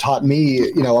ones that taught me,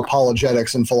 you know,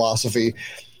 apologetics and philosophy.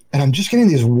 And I'm just getting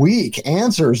these weak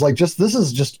answers. Like this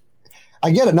is just. I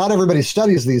get it. Not everybody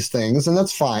studies these things, and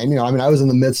that's fine. You know, I mean, I was in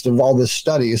the midst of all this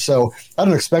study, so I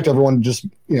don't expect everyone to just,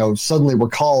 you know, suddenly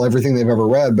recall everything they've ever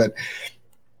read. But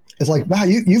it's like, wow,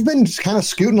 you've been kind of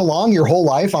scooting along your whole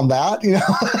life on that, you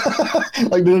know?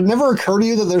 Like, did it never occur to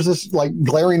you that there's this like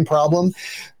glaring problem?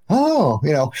 Oh,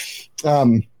 you know,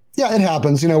 yeah, it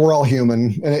happens. You know, we're all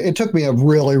human, and it took me a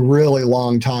really, really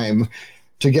long time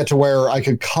to get to where I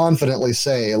could confidently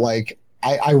say, like,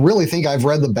 I really think I've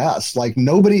read the best. Like,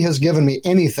 nobody has given me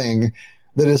anything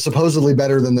that is supposedly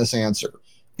better than this answer.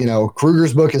 You know,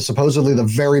 Kruger's book is supposedly the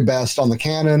very best on the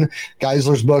canon.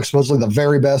 Geisler's book supposedly the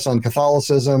very best on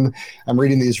Catholicism. I'm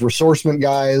reading these ressourcement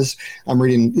guys. I'm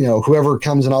reading, you know, whoever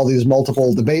comes in all these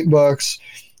multiple debate books.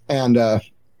 And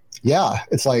yeah,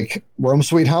 it's like Rome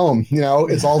Sweet Home. You know,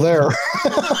 it's all there.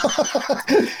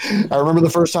 I remember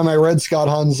the first time I read Scott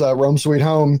Hahn's Rome Sweet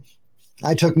Home.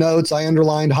 I took notes, I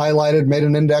underlined, highlighted, made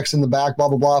an index in the back, blah,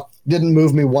 blah, blah. Didn't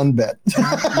move me one bit.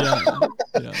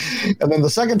 Yeah. And then the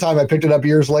second time I picked it up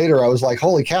years later, I was like,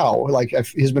 holy cow, like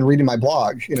he's been reading my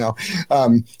blog, you know.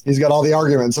 He's got all the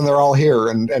arguments and they're all here,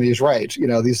 and he's right. You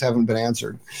know, these haven't been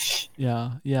answered.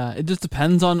 Yeah. It just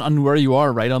depends on where you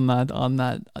are, right, on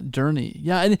that journey.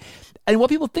 Yeah, and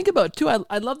what people think about too,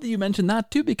 I love that you mentioned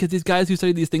that too, because these guys who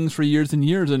study these things for years and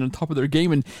years and on top of their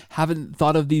game and haven't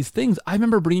thought of these things. I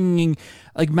remember bringing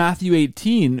like Matthew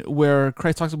 18, where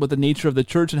Christ talks about the nature of the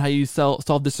church and how you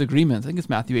solve disagreements. I think it's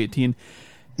Matthew 18.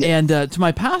 And to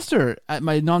my pastor at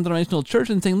my non-denominational church,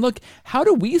 and saying, look, how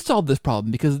do we solve this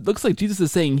problem? Because it looks like Jesus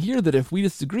is saying here that if we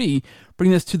disagree,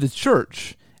 bring this to the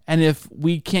church. And if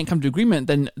we can't come to agreement,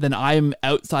 then I'm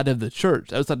outside of the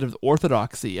church, outside of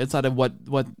orthodoxy, outside of what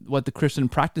the Christian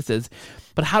practice is.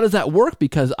 But how does that work?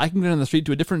 Because I can go down the street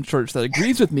to a different church that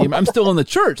agrees with me. I'm still in the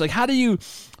church. Like, how do you?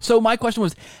 So my question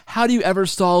was, how do you ever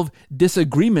solve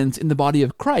disagreements in the body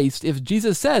of Christ if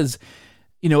Jesus says,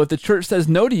 you know, if the church says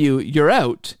no to you, you're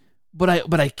out. But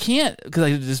I can't, because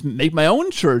I just make my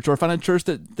own church or find a church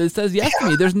that says yes to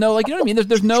me. There's no, like, you know what I mean?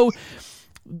 There's no.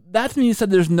 That to me said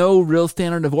there's no real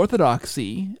standard of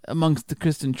orthodoxy amongst the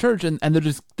Christian church, and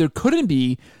there couldn't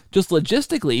be, just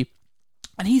logistically.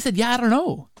 And he said, yeah, I don't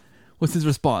know, was his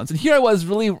response. And here I was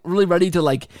really, really ready to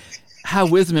like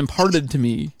have wisdom imparted to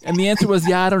me. And the answer was,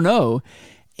 yeah, I don't know.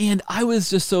 And I was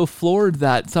just so floored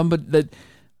that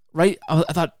right,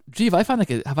 I thought, gee, have I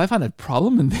found a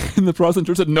problem in the Protestant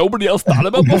church that nobody else thought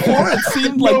about before? It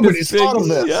seemed like nobody's thought of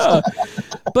this. Yeah,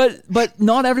 but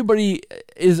not everybody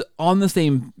is on the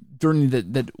same journey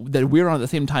that we're on at the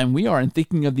same time we are, and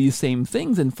thinking of these same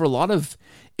things. And for a lot of,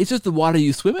 it's just the water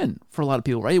you swim in for a lot of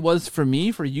people, right? It was for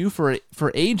me, for you, for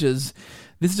ages.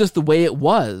 This is just the way it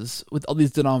was with all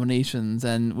these denominations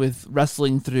and with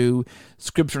wrestling through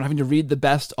scripture and having to read the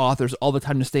best authors all the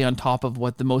time to stay on top of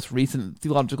what the most recent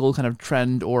theological kind of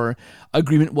trend or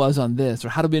agreement was on this, or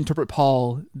how do we interpret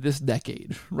Paul this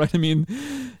decade, right? I mean,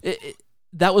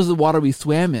 that was the water we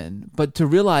swam in. But to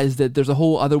realize that there's a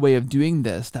whole other way of doing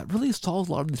this that really solves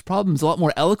a lot of these problems a lot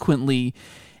more eloquently,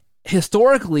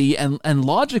 historically, and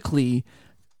logically,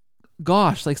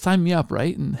 gosh, like sign me up,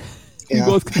 right? And we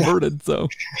both converted, so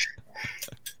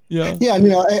yeah. Yeah, you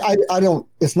know, I don't,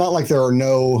 it's not like there are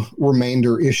no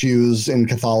remainder issues in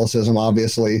Catholicism,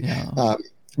 obviously. Yeah.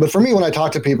 But for me, when I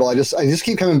talk to people, I just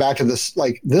keep coming back to this,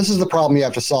 like, this is the problem you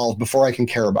have to solve before I can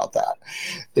care about that.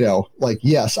 You know, like,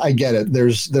 yes, I get it.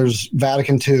 There's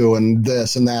Vatican II and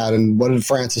this and that, and what did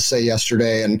Francis say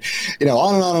yesterday? And, you know,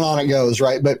 on and on and on it goes,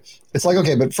 right? But it's like,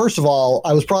 okay, but first of all,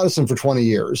 I was Protestant for 20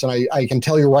 years, and I can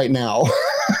tell you right now,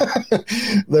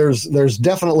 there's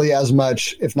definitely as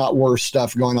much, if not worse,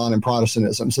 stuff going on in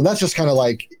Protestantism. So that's just kind of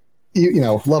like, you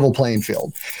know, level playing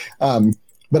field.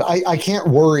 But I can't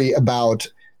worry about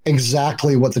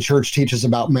exactly what the church teaches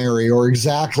about Mary or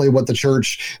exactly what the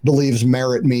church believes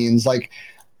merit means. Like,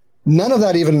 none of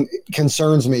that even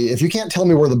concerns me. If you can't tell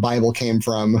me where the Bible came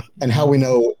from and how we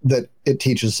know that it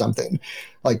teaches something,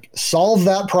 like solve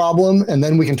that problem. And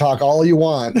then we can talk all you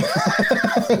want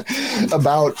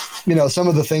about, some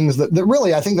of the things that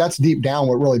really, I think that's deep down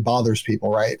what really bothers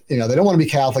people, right? They don't want to be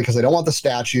Catholic because they don't want the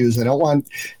statues. They don't want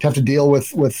to have to deal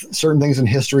with certain things in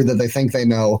history that they think they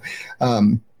know.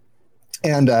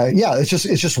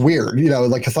 It's just weird,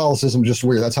 like Catholicism is just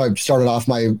weird. That's how I started off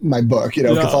my book.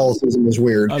 Catholicism is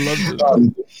weird. I love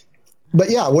it. But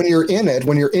yeah, when you're in it,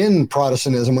 when you're in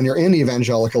Protestantism, when you're in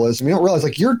evangelicalism, you don't realize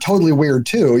like you're totally weird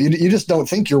too. You just don't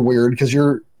think you're weird because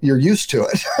you're used to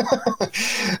it.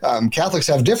 Catholics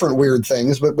have different weird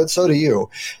things, but so do you.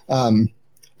 And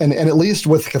at least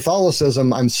with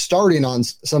Catholicism, I'm starting on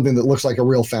something that looks like a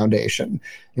real foundation.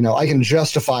 I can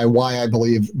justify why I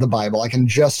believe the Bible. I can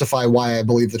justify why I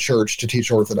believe the church to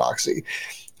teach orthodoxy.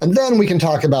 And then we can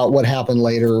talk about what happened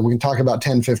later. We can talk about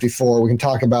 1054. We can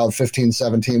talk about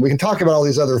 1517. We can talk about all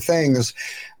these other things.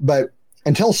 But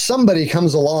until somebody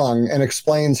comes along and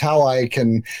explains how I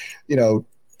can,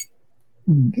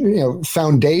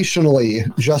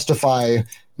 foundationally justify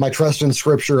my trust in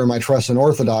Scripture and my trust in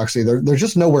orthodoxy, there's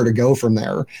just nowhere to go from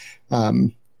there,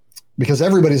 because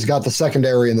everybody's got the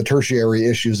secondary and the tertiary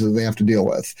issues that they have to deal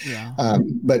with. Yeah.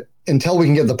 But until we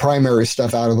can get the primary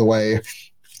stuff out of the way,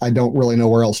 I don't really know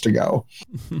where else to go.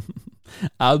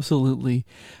 Absolutely.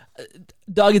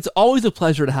 Doug, it's always a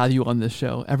pleasure to have you on this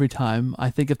show. Every time I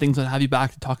think of things I'd have you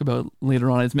back to talk about later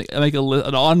on, I make an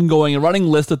ongoing, a running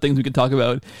list of things we could talk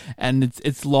about, and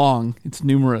it's long, it's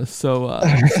numerous. So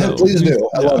please do.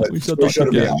 I love it. We should talk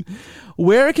again.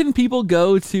 Where can people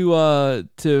go to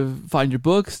find your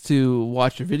books, to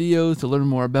watch your videos, to learn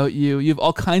more about you? You have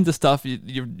all kinds of stuff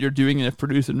you're doing and have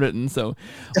produced and written. So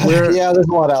yeah, there's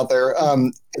a lot out there.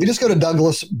 If you just go to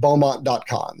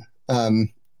douglasbeaumont.com.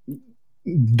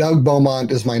 Doug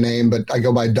Beaumont is my name, but I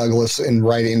go by Douglas in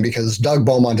writing because Doug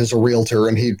Beaumont is a realtor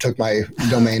and he took my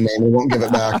domain name. We won't give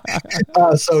it back.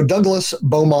 So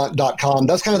douglasbeaumont.com,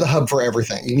 that's kind of the hub for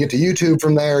everything. You can get to YouTube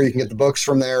from there. You can get the books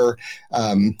from there,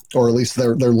 or at least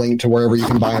they're linked to wherever you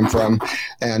can buy them from.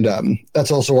 And that's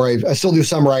also where I still do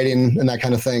some writing and that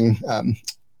kind of thing.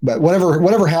 But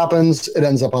whatever happens, it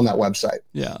ends up on that website.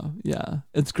 Yeah.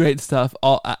 It's great stuff.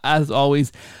 As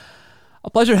always, a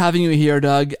pleasure having you here,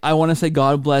 Doug. I want to say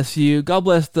God bless you. God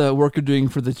bless the work you're doing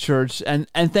for the church. And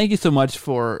thank you so much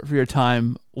for your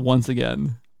time once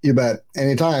again. You bet.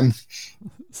 Anytime.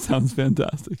 Sounds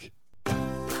fantastic.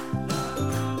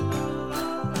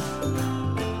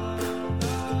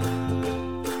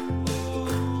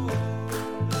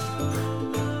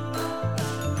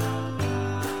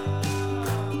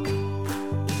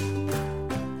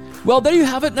 Well, there you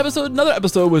have it, another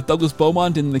episode with Douglas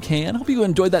Beaumont in the can. Hope you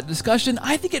enjoyed that discussion.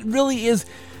 I think it really is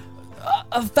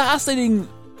a fascinating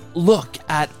look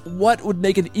at what would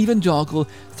make an evangelical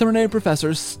seminary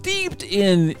professor steeped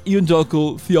in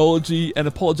evangelical theology and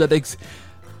apologetics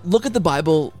look at the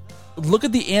Bible, look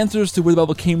at the answers to where the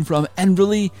Bible came from, and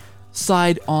really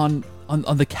side on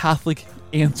the Catholic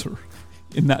answer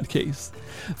in that case.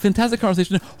 Fantastic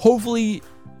conversation. Hopefully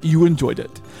you enjoyed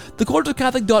it.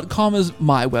 TheCordialCatholic.com is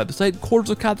my website.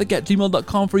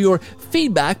 CordialCatholic@gmail.com for your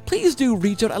feedback. Please do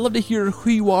reach out. I'd love to hear who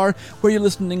you are, where you're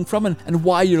listening from, and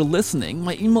why you're listening.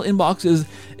 My email inbox is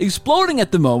exploding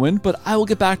at the moment, but I will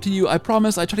get back to you. I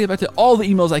promise. I try to get back to all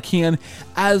the emails I can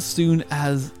as soon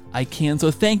as I can.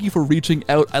 So thank you for reaching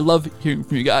out. I love hearing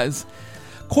from you guys.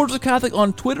 Cordial Catholic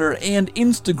on Twitter and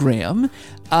Instagram.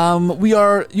 We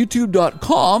are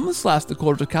youtube.com/The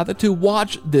Cordial Catholic to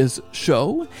watch this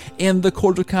show, and The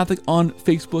Cordial Catholic on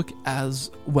Facebook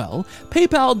as well.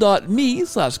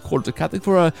 PayPal.me/Cordial Catholic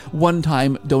for a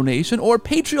one-time donation, or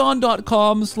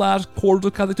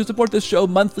Patreon.com/Cordial Catholic to support this show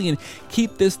monthly and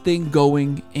keep this thing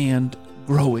going and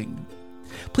growing.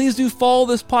 Please do follow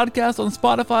this podcast on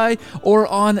Spotify or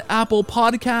on Apple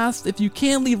Podcasts. If you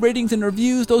can, leave ratings and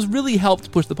reviews. Those really help to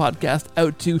push the podcast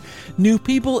out to new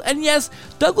people. And yes,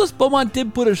 Douglas Beaumont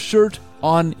did put a shirt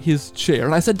on his chair.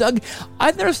 And I said, Doug,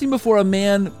 I've never seen before a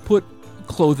man put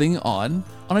clothing on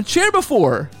a chair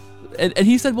before. And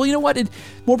he said, well, you know what? It's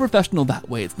more professional that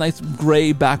way. It's nice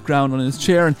gray background on his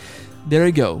chair. And there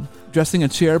you go, dressing a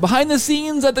chair behind the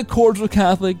scenes at the Cordial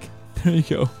Catholic. There you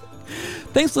go.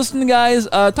 Thanks for listening, guys.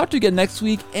 Talk to you again next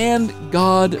week, and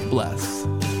God bless.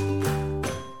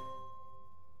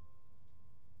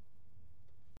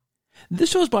 This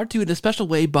show is brought to you in a special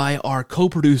way by our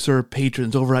co-producer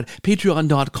patrons over at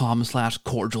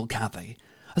patreon.com/Cordial Catholic.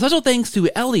 A special thanks to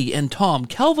Ellie and Tom,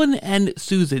 Kelvin and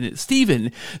Susan,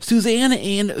 Stephen, Suzanne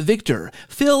and Victor,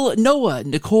 Phil, Noah,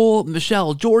 Nicole,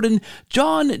 Michelle, Jordan,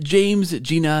 John, James,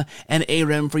 Gina, and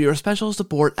Aram for your special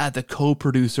support at the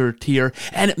co-producer tier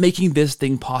and making this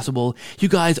thing possible. You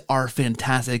guys are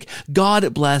fantastic.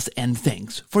 God bless and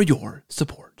thanks for your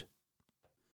support.